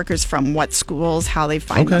getting these workers from, what schools, how they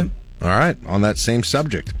find them. All right, on that same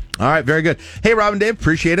subject. All right, very good. Hey, Robin, Dave,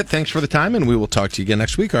 appreciate it. Thanks for the time, and we will talk to you again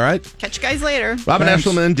next week, all right? Catch you guys later. Robin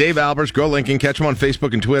Eshelman, Dave Albers, Grow Lincoln. Catch them on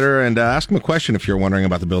Facebook and Twitter, and ask them a question if you're wondering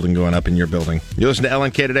about the building going up in your building. You listen to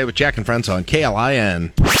LNK Today with Jack and Friends on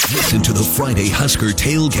KLIN. Listen to the Friday Husker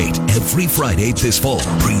Tailgate every Friday this fall.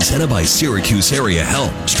 Presented by Syracuse Area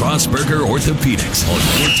Health, Strasburger Orthopedics on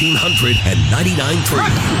 1400 and 99.3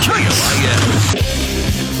 KLIN.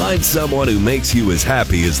 Find someone who makes you as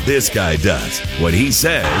happy as this guy does. When he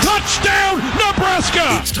says, "Touchdown,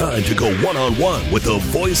 Nebraska!" It's time to go one-on-one with the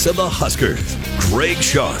voice of the Huskers, Greg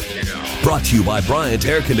Sharpe. Brought to you by Bryant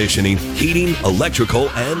Air Conditioning, Heating, Electrical,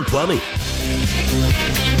 and Plumbing.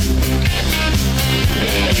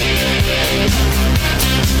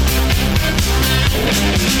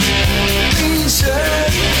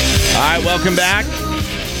 All right, welcome back.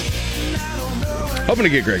 Hoping to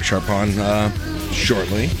get Greg Sharpe on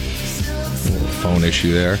shortly. Phone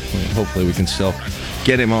issue there. Hopefully we can still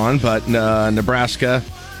get him on. But Nebraska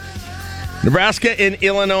and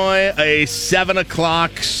Illinois, a 7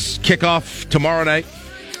 o'clock kickoff tomorrow night.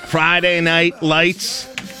 Friday night lights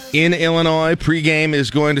in Illinois. Pregame is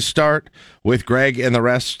going to start with Greg and the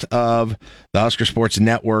rest of the Husker Sports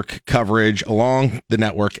Network coverage along the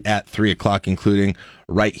network at 3 o'clock, including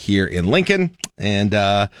right here in Lincoln. And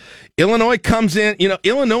Illinois comes in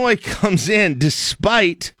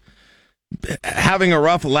despite having a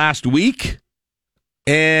rough last week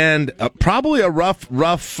and probably a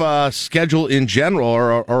rough schedule in general,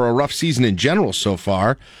 or a rough season in general so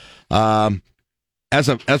far, as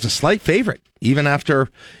a slight favorite, even after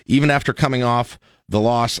coming off the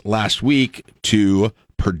loss last week to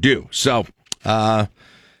Purdue. So,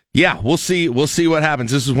 we'll see what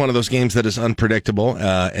happens. This is one of those games that is unpredictable,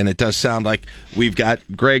 and it does sound like we've got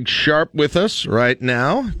Greg Sharpe with us right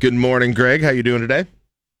now. Good morning, Greg. How you doing today?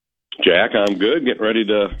 Jack, I'm good. Getting ready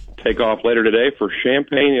to take off later today for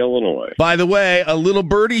Champaign, Illinois. By the way, a little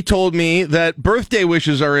birdie told me that birthday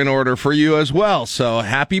wishes are in order for you as well. So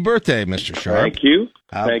happy birthday, Mr. Sharpe. Thank you.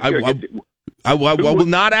 Thank you. I will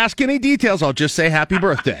not ask any details. I'll just say happy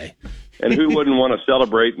birthday. And who wouldn't want to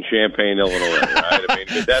celebrate in Champaign, Illinois, right? I mean,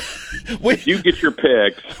 if you get your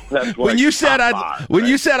picks, that's what. When you said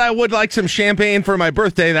I would like some champagne for my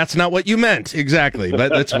birthday, that's not what you meant exactly, but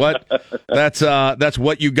that's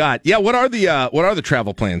what you got. Yeah. What are the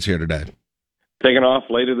travel plans here today? Taking off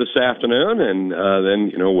later this afternoon, and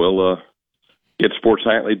then we'll get Sports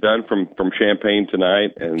Nightly done from Champaign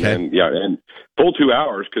tonight, and then and full 2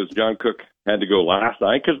 hours because John Cook had to go last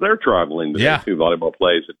night because they're traveling today. Two volleyball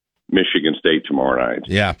plays at Michigan State tomorrow night.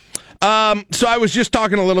 Yeah. So I was just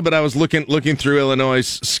talking a little bit. I was looking through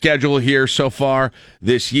Illinois' schedule here so far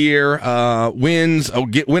this year. Win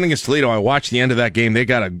against Toledo. I watched the end of that game. They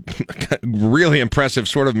got a really impressive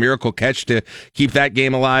sort of miracle catch to keep that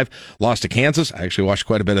game alive. Lost to Kansas. I actually watched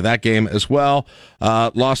quite a bit of that game as well.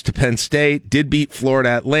 Lost to Penn State. Did beat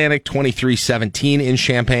Florida Atlantic 23-17 in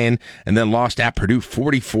Champaign, and then lost at Purdue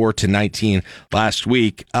 44-19 last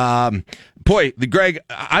week. Boy, Greg,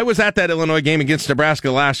 I was at that Illinois game against Nebraska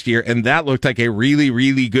last year, and that looked like a really,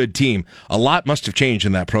 really good team. A lot must have changed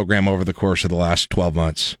in that program over the course of the last 12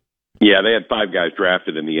 months. Yeah, they had 5 guys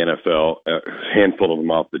drafted in the NFL, a handful of them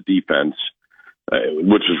off the defense,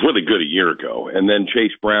 which was really good a year ago. And then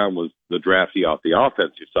Chase Brown was the draftee off the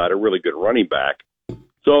offensive side, a really good running back.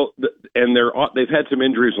 So, and they've had some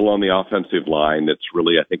injuries along the offensive line that's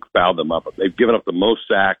really, I think, fouled them up. They've given up the most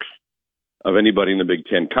sacks of anybody in the Big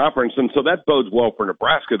Ten Conference. And so that bodes well for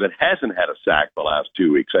Nebraska that hasn't had a sack the last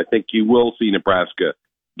 2 weeks. I think you will see Nebraska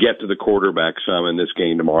get to the quarterback some in this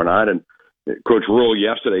game tomorrow night. And Coach Rule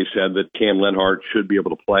yesterday said that Cam Lenhart should be able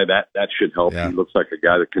to play. That should help. Yeah. He looks like a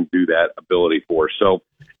guy that can do that ability for us. So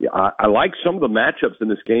I like some of the matchups in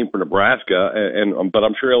this game for Nebraska, but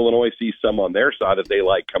I'm sure Illinois sees some on their side that they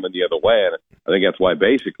like coming the other way. And I think that's why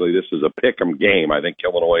basically this is a pick-em game. I think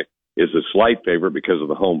Illinois is a slight favorite because of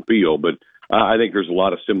the home field, but I think there's a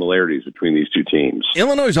lot of similarities between these two teams.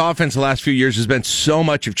 Illinois' offense the last few years has been so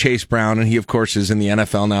much of Chase Brown, and he, of course, is in the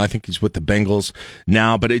NFL now. I think he's with the Bengals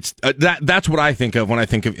now, but it's that's what I think of when I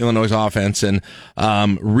think of Illinois' offense, and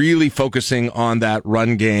really focusing on that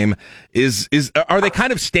run game. Are they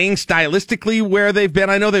kind of staying stylistically where they've been?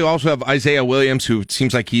 I know they also have Isaiah Williams, who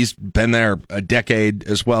seems like he's been there a decade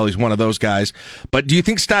as well. He's one of those guys. But do you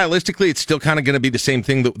think stylistically it's still kind of going to be the same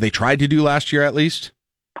thing that they tried to do last year at least?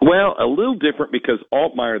 Well, a little different because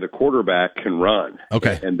Altmaier, the quarterback, can run.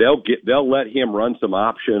 Okay. And they'll let him run some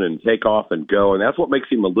option and take off and go, and that's what makes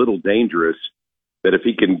him a little dangerous, that if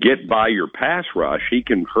he can get by your pass rush, he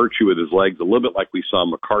can hurt you with his legs a little bit like we saw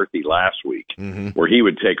McCarthy last week, where he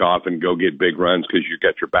would take off and go get big runs because you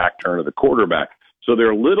got your back turn to the quarterback. So they're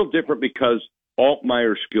a little different because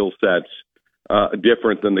Altmaier's skill set's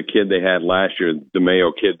different than the kid they had last year, the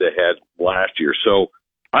Mayo kid they had last year. So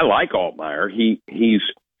I like Altmaier.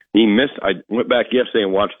 He missed. I went back yesterday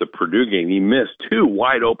and watched the Purdue game. He missed 2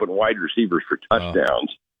 wide open wide receivers for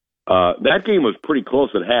touchdowns. That game was pretty close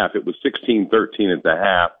at half. It was 16-13 at the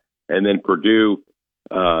half, and then Purdue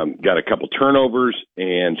got a couple turnovers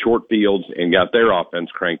and short fields and got their offense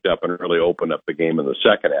cranked up and really opened up the game in the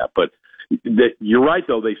second half. But you're right,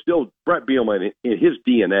 though. Brett Bielema, in his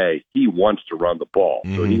DNA, he wants to run the ball.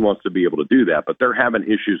 So he wants to be able to do that. But they're having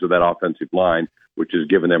issues with that offensive line, which is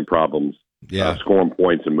giving them problems scoring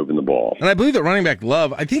points and moving the ball. And I believe that running back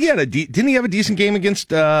Love, I think he had didn't he have a decent game against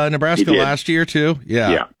Nebraska last year, too?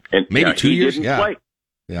 Yeah. And maybe 2 years? Play.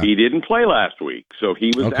 Yeah. He didn't play last week, so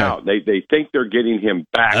he was out. They think they're getting him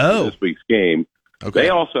back for this week's game. They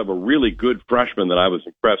also have a really good freshman that I was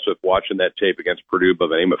impressed with watching that tape against Purdue by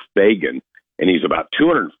the name of Fagan, and he's about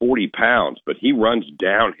 240 pounds, but he runs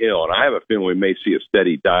downhill, and I have a feeling we may see a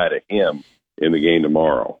steady diet of him in the game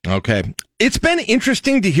tomorrow. Okay. It's been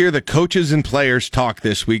interesting to hear the coaches and players talk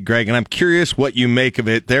this week, Greg, and I'm curious what you make of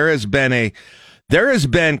it. There has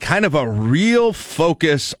been kind of a real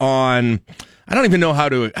focus on, I don't even know how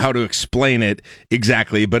to explain it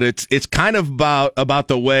exactly, but it's kind of about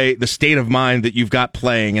the state of mind that you've got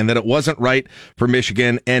playing, and that it wasn't right for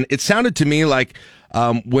Michigan. And it sounded to me like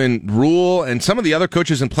when Rule and some of the other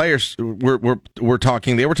coaches and players were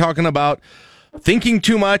talking, they were talking about thinking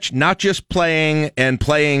too much, not just playing, and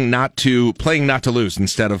playing not to lose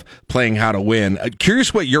instead of playing how to win.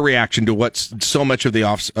 Curious what your reaction to what so much of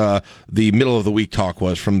the middle of the week talk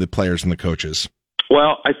was from the players and the coaches.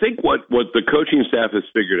 Well, I think what the coaching staff has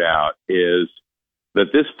figured out is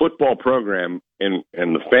that this football program and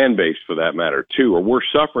the fan base, for that matter, too, we're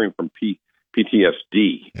suffering from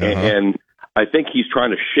PTSD. Uh-huh. And I think he's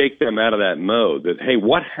trying to shake them out of that mode that, hey,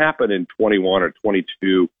 what happened in 21 or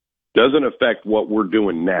 22 doesn't affect what we're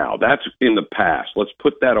doing now. That's in the past. Let's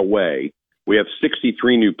put that away. We have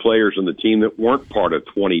 63 new players on the team that weren't part of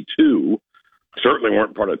 22, certainly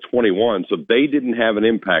weren't part of 21, so they didn't have an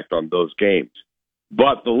impact on those games.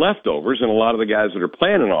 But the leftovers and a lot of the guys that are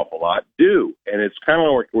playing an awful lot do. And it's kind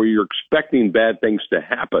of like where you're expecting bad things to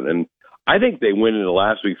happen. And I think they went into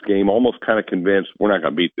last week's game almost kind of convinced we're not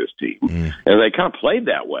going to beat this team. Mm. And they kind of played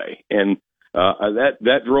that way. And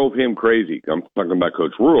that drove him crazy. I'm talking about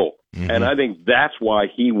Coach Rule. Mm-hmm. And I think that's why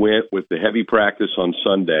he went with the heavy practice on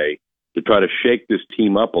Sunday to try to shake this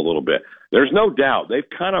team up a little bit. There's no doubt they've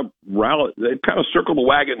kind of circled the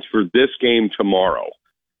wagons for this game tomorrow.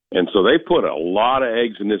 And so they put a lot of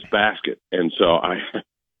eggs in this basket. And so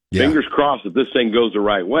fingers crossed that this thing goes the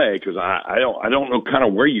right way, because I don't know kind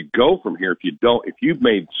of where you go from here if you've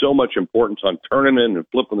made so much importance on turning in and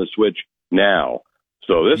flipping the switch now.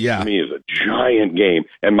 So this to me is a giant game.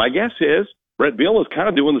 And my guess is Brett Bielema is kind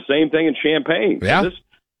of doing the same thing in Champaign. Yeah. So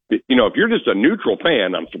if you're just a neutral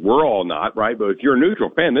fan, we're all not, right? But if you're a neutral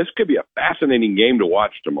fan, this could be a fascinating game to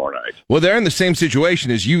watch tomorrow night. Well, they're in the same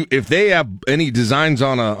situation as you. If they have any designs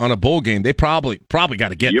on a bowl game, they probably got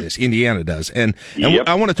to get this. Indiana does. And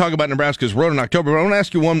I want to talk about Nebraska's road in October, but I want to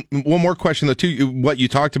ask you one more question, though, too, what you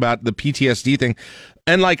talked about, the PTSD thing.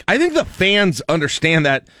 And, I think the fans understand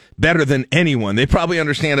that better than anyone. They probably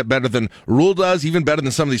understand it better than Rule does, even better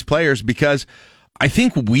than some of these players, because I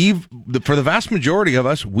think for the vast majority of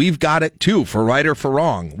us, we've got it too, for right or for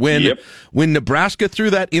wrong. When Nebraska threw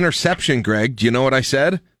that interception, Greg, do you know what I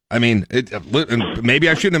said? I mean, maybe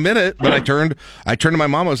I shouldn't admit it, but I turned to my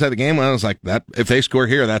mom. I was at the game and I was like, "That if they score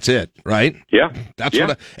here, that's it, right?" Yeah, that's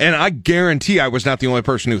what. And I guarantee I was not the only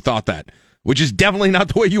person who thought that, which is definitely not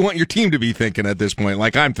the way you want your team to be thinking at this point,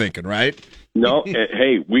 like I'm thinking, right? No,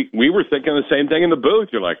 hey, we were thinking the same thing in the booth.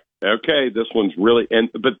 You're like, okay, this one's really,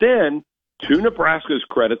 but then. To Nebraska's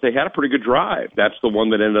credit, they had a pretty good drive. That's the one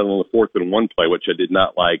that ended on the 4th and 1 play, which I did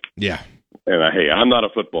not like. Yeah. And I'm not a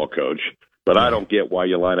football coach, but I don't get why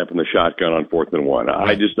you line up in the shotgun on 4th and 1.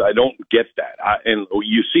 I don't get that. And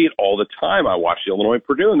you see it all the time. I watched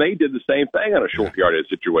Illinois-Purdue, and they did the same thing on a short yardage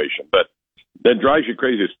situation. But that drives you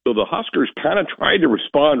crazy. So the Huskers kind of tried to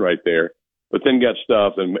respond right there, but then got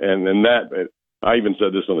stuffed. And that, I even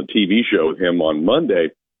said this on the TV show with him on Monday.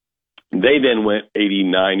 They then went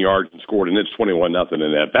 89 yards and scored, and it's 21-0.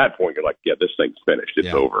 And at that point, you're like, yeah, this thing's finished.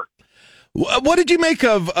 It's over. What did you make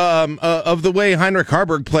of the way Heinrich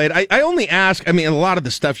Harburg played? I only ask. I mean, a lot of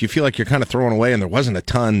the stuff you feel like you're kind of throwing away, and there wasn't a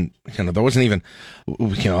ton. There wasn't even.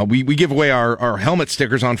 We give away our helmet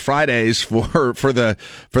stickers on Fridays for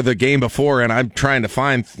the game before, and I'm trying to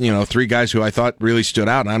find 3 guys who I thought really stood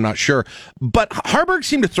out, and I'm not sure. But Harburg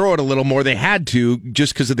seemed to throw it a little more. They had to,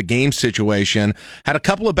 just because of the game situation. Had a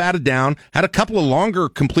couple of batted down. Had a couple of longer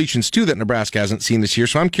completions too that Nebraska hasn't seen this year.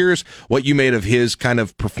 So I'm curious what you made of his kind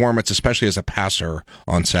of performance, especially as a passer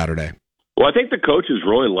on Saturday. Well, I think the coaches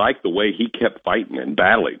really liked the way he kept fighting and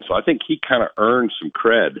battling. So I think he kind of earned some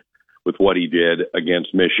cred with what he did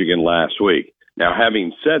against Michigan last week. Now,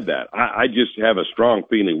 having said that, I just have a strong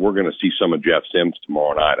feeling we're going to see some of Jeff Sims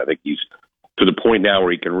tomorrow night. I think he's to the point now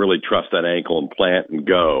where he can really trust that ankle and plant and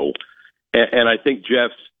go. And I think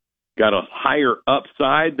Jeff's got a higher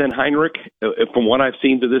upside than Heinrich. From what I've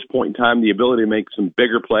seen to this point in time, the ability to make some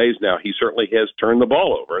bigger plays. Now, he certainly has turned the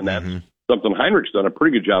ball over, and that's something Heinrich's done a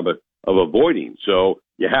pretty good job of avoiding. So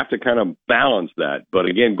you have to kind of balance that. But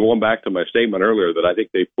again, going back to my statement earlier that I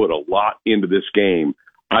think they put a lot into this game,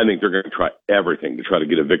 I think they're going to try everything to try to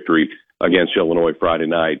get a victory against Illinois Friday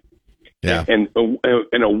night. Yeah. And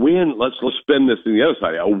a win, let's spin this to the other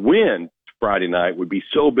side. A win Friday night would be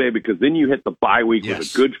so big because then you hit the bye week with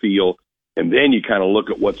a good feel, and then you kind of look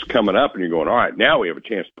at what's coming up, and you're going, all right, now we have a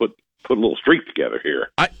chance to put a little streak together here.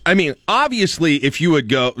 I mean, obviously, if you would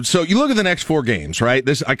go, so you look at the next 4 games, right?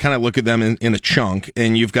 I kind of look at them in a chunk,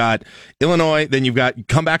 and you've got Illinois, then you've got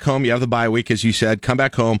come back home, you have the bye week, as you said, come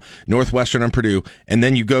back home, Northwestern and Purdue, and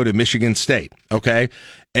then you go to Michigan State, okay?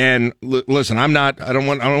 And listen, I don't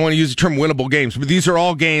want to use the term winnable games, but these are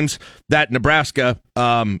all games that Nebraska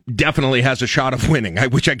definitely has a shot of winning,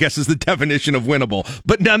 which I guess is the definition of winnable.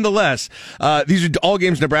 But nonetheless, these are all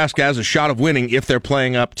games Nebraska has a shot of winning if they're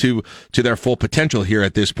playing up to their full potential here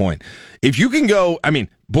at this point. If you can go, I mean,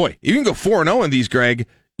 boy, you can go 4-0 in these, Greg.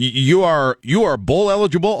 You are bowl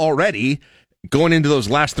eligible already, going into those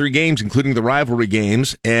last 3 games, including the rivalry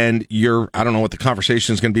games, and I don't know what the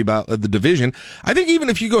conversation is going to be about the division. I think even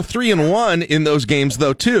if you go 3-1 in those games,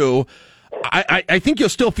 though, too, I think you'll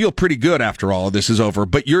still feel pretty good after all of this is over.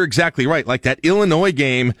 But you're exactly right. Like that Illinois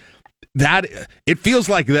game, that it feels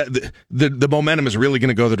like the momentum is really going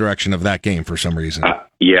to go the direction of that game for some reason.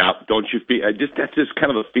 Yeah, don't you feel? That's just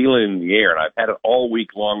kind of a feeling in the air, and I've had it all week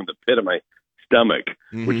long in the pit of my stomach,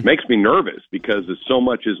 which makes me nervous because so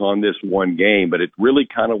much is on this one game, but it's really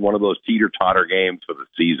kind of one of those teeter-totter games for the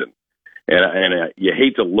season. And you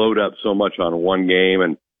hate to load up so much on one game,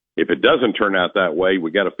 and if it doesn't turn out that way,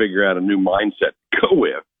 we got to figure out a new mindset to go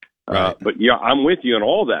with. Right. But yeah, I'm with you on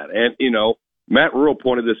all that. And, Matt Rule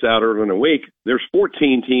pointed this out earlier in the week. There's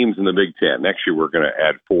 14 teams in the Big Ten. Next year we're going to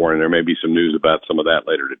add 4, and there may be some news about some of that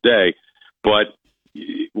later today. But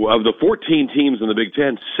of the 14 teams in the Big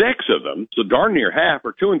Ten, 6 of them, so darn near half,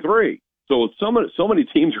 are 2-3. So so many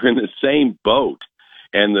teams are in the same boat.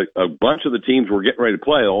 And a bunch of the teams we're getting ready to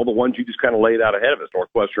play, all the ones you just kind of laid out ahead of us,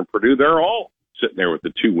 Northwestern, Purdue, they're all sitting there with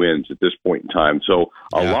the 2 wins at this point in time. So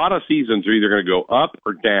a lot of seasons are either going to go up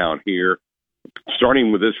or down here,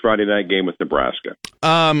 starting with this Friday night game with Nebraska.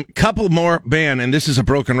 Couple more, and this is a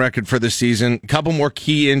broken record for this season. Couple more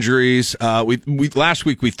key injuries. We last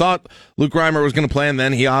week we thought Luke Reimer was going to play, and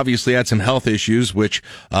then he obviously had some health issues, which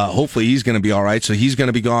hopefully he's going to be all right. So he's going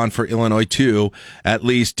to be gone for Illinois too. At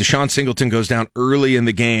least Deshaun Singleton goes down early in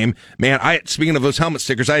the game. Man, speaking of those helmet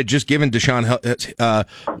stickers, I had just given Deshaun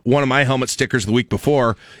one of my helmet stickers the week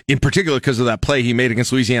before, in particular because of that play he made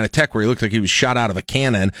against Louisiana Tech where he looked like he was shot out of a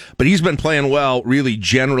cannon. But he's been playing well, really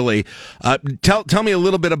generally. Tell me a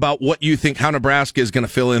little bit about what you think, how Nebraska is going to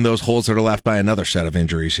fill in those holes that are left by another set of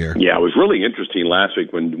injuries here. Yeah, it was really interesting last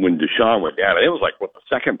week when Deshaun went down. It was like, the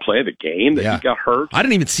second play of the game that he got hurt? I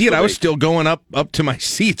didn't even see it. I was still going up to my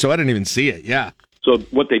seat, so I didn't even see it. Yeah. So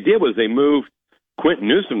what they did was they moved Quentin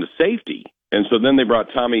Newsom to safety, and so then they brought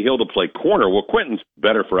Tommy Hill to play corner. Well, Quentin's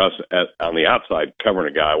better for us on the outside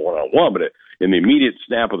covering a guy one-on-one, but in the immediate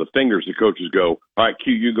snap of the fingers, the coaches go, all right,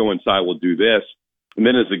 Q, you go inside, we'll do this. And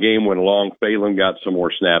then as the game went along, Phelan got some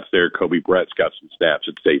more snaps there. Kobe Brett's got some snaps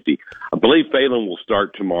at safety. I believe Phelan will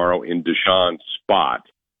start tomorrow in Deshaun's spot.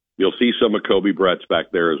 You'll see some of Kobe Brett's back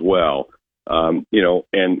there as well. And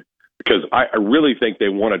because I really think they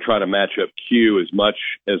want to try to match up Q as much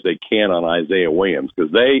as they can on Isaiah Williams,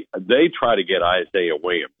 because they try to get Isaiah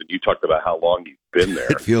Williams. And you talked about how long he's been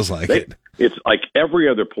there. It feels like it. It's like every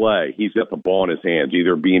other play, he's got the ball in his hands,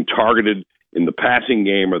 either being targeted in the passing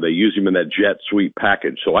game or they use him in that jet sweep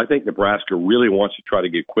package. So I think Nebraska really wants to try to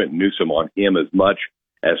get Quentin Newsom on him as much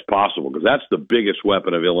as possible, because that's the biggest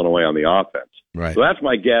weapon of Illinois on the offense. Right. So that's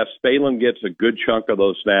my guess. Phelan gets a good chunk of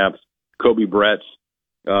those snaps. Kobe Brett's,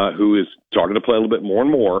 who is starting to play a little bit more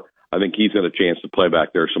and more, I think he's got a chance to play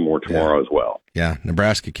back there some more tomorrow as well. Yeah,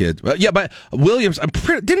 Nebraska kids. Well, yeah, but Williams,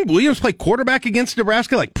 didn't Williams play quarterback against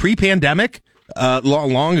Nebraska like pre-pandemic?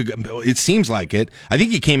 Long ago, it seems like it. I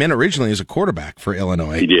think he came in originally as a quarterback for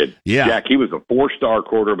Illinois. He did. Yeah. Jack, he was a 4-star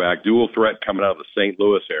quarterback, dual threat coming out of the St.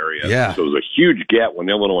 Louis area. Yeah. So it was a huge get when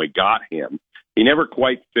Illinois got him. He never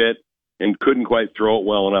quite fit and couldn't quite throw it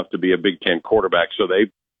well enough to be a Big Ten quarterback. So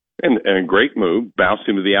and a great move, bounced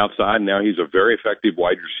him to the outside, and now he's a very effective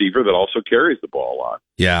wide receiver that also carries the ball a lot.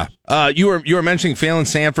 Yeah. You were mentioning Phelan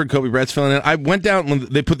Sanford, Kobe Brett's filling in. I went down when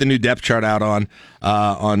they put the new depth chart out on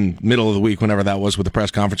middle of the week, whenever that was, with the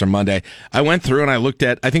press conference on Monday. I went through and I looked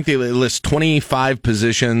at, I think they list 25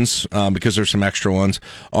 positions, because there's some extra ones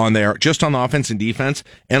on there, just on the offense and defense.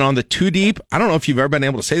 And on the 2 deep, I don't know if you've ever been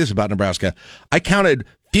able to say this about Nebraska, I counted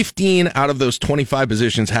 15 out of those 25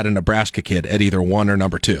 positions had a Nebraska kid at either 1 or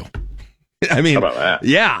number 2. I mean, how about that?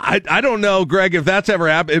 Yeah, I don't know, Greg, if that's ever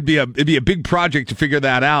happened. It'd be a big project to figure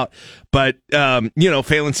that out. But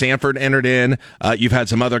Phelan Sanford entered in. You've had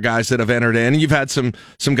some other guys that have entered in. You've had some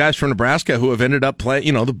guys from Nebraska who have ended up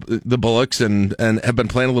playing. The Bullocks and have been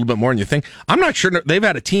playing a little bit more than you think. I'm not sure they've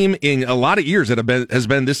had a team in a lot of years that has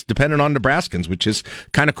been this dependent on Nebraskans, which is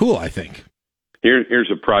kind of cool, I think.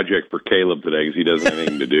 Here's a project for Caleb today because he doesn't have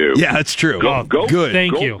anything to do. Yeah, that's true. Go, good.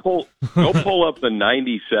 Thank you. Go pull up the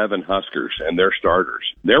 97 Huskers and their starters.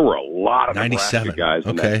 There were a lot of 97 Nebraska guys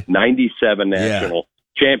in that 97 national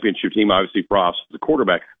championship team. Obviously, Frost was the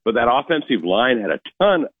quarterback, but that offensive line had a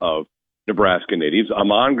ton of Nebraska natives.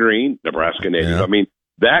 Amon Green, Nebraska native. Yeah. I mean,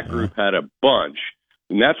 that group had a bunch.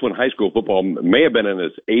 And that's when high school football may have been in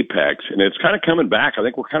its apex, and it's kind of coming back. I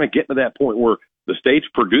think we're kind of getting to that point where the state's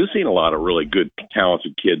producing a lot of really good,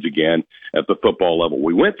 talented kids again at the football level.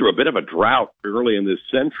 We went through a bit of a drought early in this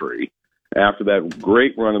century after that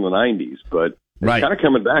great run in the 90s, but it's kind of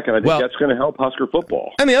coming back, and I think that's going to help Husker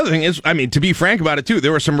football. And the other thing is, I mean, to be frank about it, too,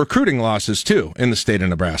 there were some recruiting losses, too, in the state of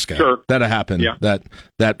Nebraska that happened. Yeah.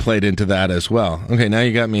 That played into that as well. Okay, now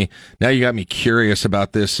you got me curious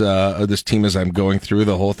about this team as I'm going through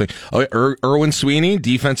the whole thing. Oh, Erwin Sweeney,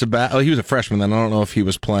 defensive back. Oh, he was a freshman then. I don't know if he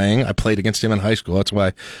was playing. I played against him in high school. That's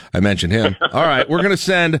why I mentioned him. All right, we're gonna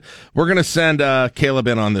send Caleb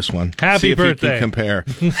in on this one. Happy birthday! He can compare.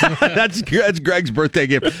 That's Greg's birthday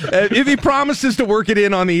gift. If he promises to work it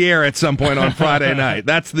in on the air at some point on Friday night,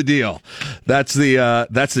 that's the deal. That's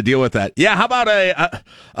the deal with that. Yeah, how about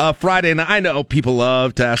a Friday night? I know people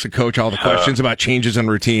love to ask the coach all the questions about changes in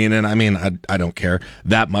routine, and I mean, I don't care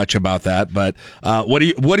that much about that. But what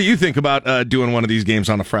do you think about doing one of these games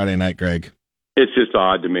on a Friday night, Greg? It's just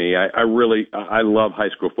odd to me. I love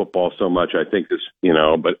high school football so much. I think this,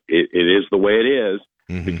 but it is the way it is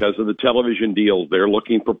because of the television deals. They're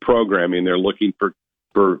looking for programming. They're looking for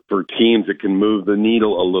teams that can move the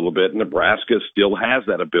needle a little bit. Nebraska still has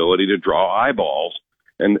that ability to draw eyeballs.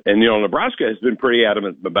 And Nebraska has been pretty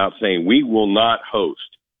adamant about saying we will not host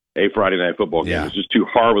a Friday night football game. It's just too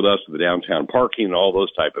hard with us with the downtown parking and all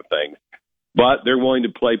those type of things. But they're willing to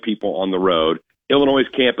play people on the road. Illinois'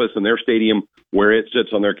 campus and their stadium, where it sits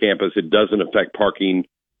on their campus, it doesn't affect parking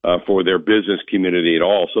for their business community at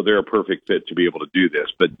all. So they're a perfect fit to be able to do this.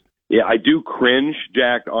 But yeah, I do cringe,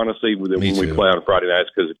 Jack, honestly, when we play on Friday nights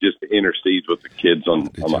because it just intercedes with the kids on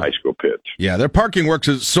the high school pitch. Yeah, their parking works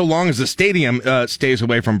so long as the stadium stays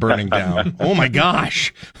away from burning down. Oh, my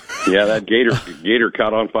gosh. Yeah, that gator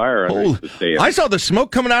caught on fire. I saw the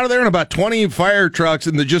smoke coming out of there and about 20 fire trucks,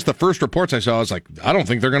 and just the first reports I saw, I was like, I don't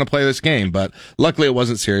think they're going to play this game. But luckily it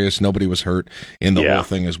wasn't serious. Nobody was hurt in the whole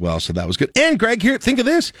thing as well, so that was good. And, Greg, here, think of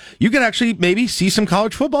this. You can actually maybe see some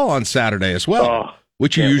college football on Saturday as well.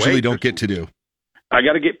 Which you usually don't get to do. I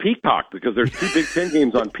got to get Peacock because there's 2 Big Ten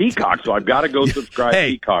games on Peacock, so I've got to go subscribe to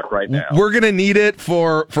Peacock right now. We're going to need it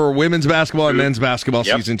for women's basketball and men's basketball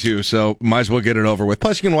season 2, so might as well get it over with.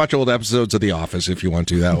 Plus, you can watch old episodes of The Office if you want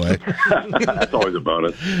to that way. That's always a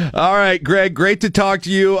bonus. All right, Greg, great to talk to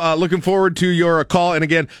you. Looking forward to your call. And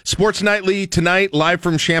again, Sports Nightly tonight, live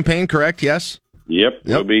from Champaign, correct? Yes? Yep,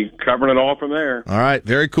 we'll be covering it all from there. All right,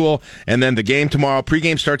 very cool. And then the game tomorrow,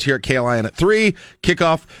 pregame starts here at KLIN at 3.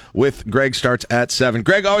 Kickoff with Greg starts at 7.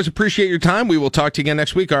 Greg, always appreciate your time. We will talk to you again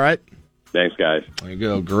next week, all right? Thanks, guys. There you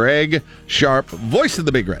go. Greg Sharpe, voice of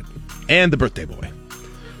the Big Red, and the birthday boy.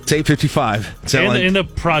 It's 8:55. And the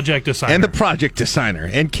project designer. And the project designer,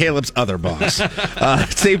 and Caleb's other boss.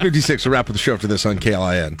 It's 8:56. We'll wrap up the show after this on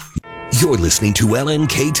KLIN. You're listening to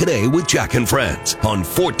LNK Today with Jack and Friends on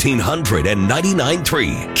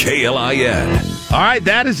 1499.3 KLIN. All right,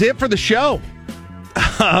 that is it for the show.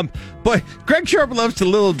 Boy, Greg Sharpe loves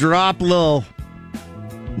to drop little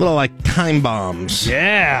like time bombs.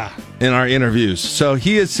 Yeah. In our interviews. So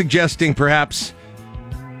he is suggesting perhaps,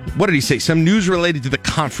 what did he say? Some news related to the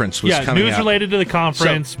conference was coming out. Yeah, news related to the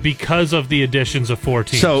conference because of the additions of 4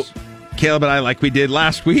 teams. So Caleb and I, like we did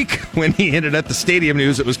last week when he hinted at the stadium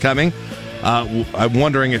news that was coming, I'm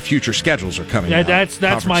wondering if future schedules are coming out.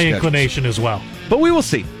 That's my inclination as well. But we will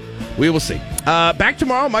see. We will see. Back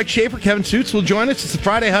tomorrow, Mike Schaefer, Kevin Suits will join us. It's the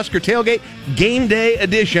Friday Husker Tailgate Game Day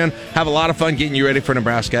edition. Have a lot of fun getting you ready for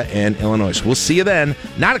Nebraska and Illinois. We'll see you then.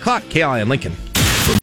 9 o'clock, KLIN Lincoln.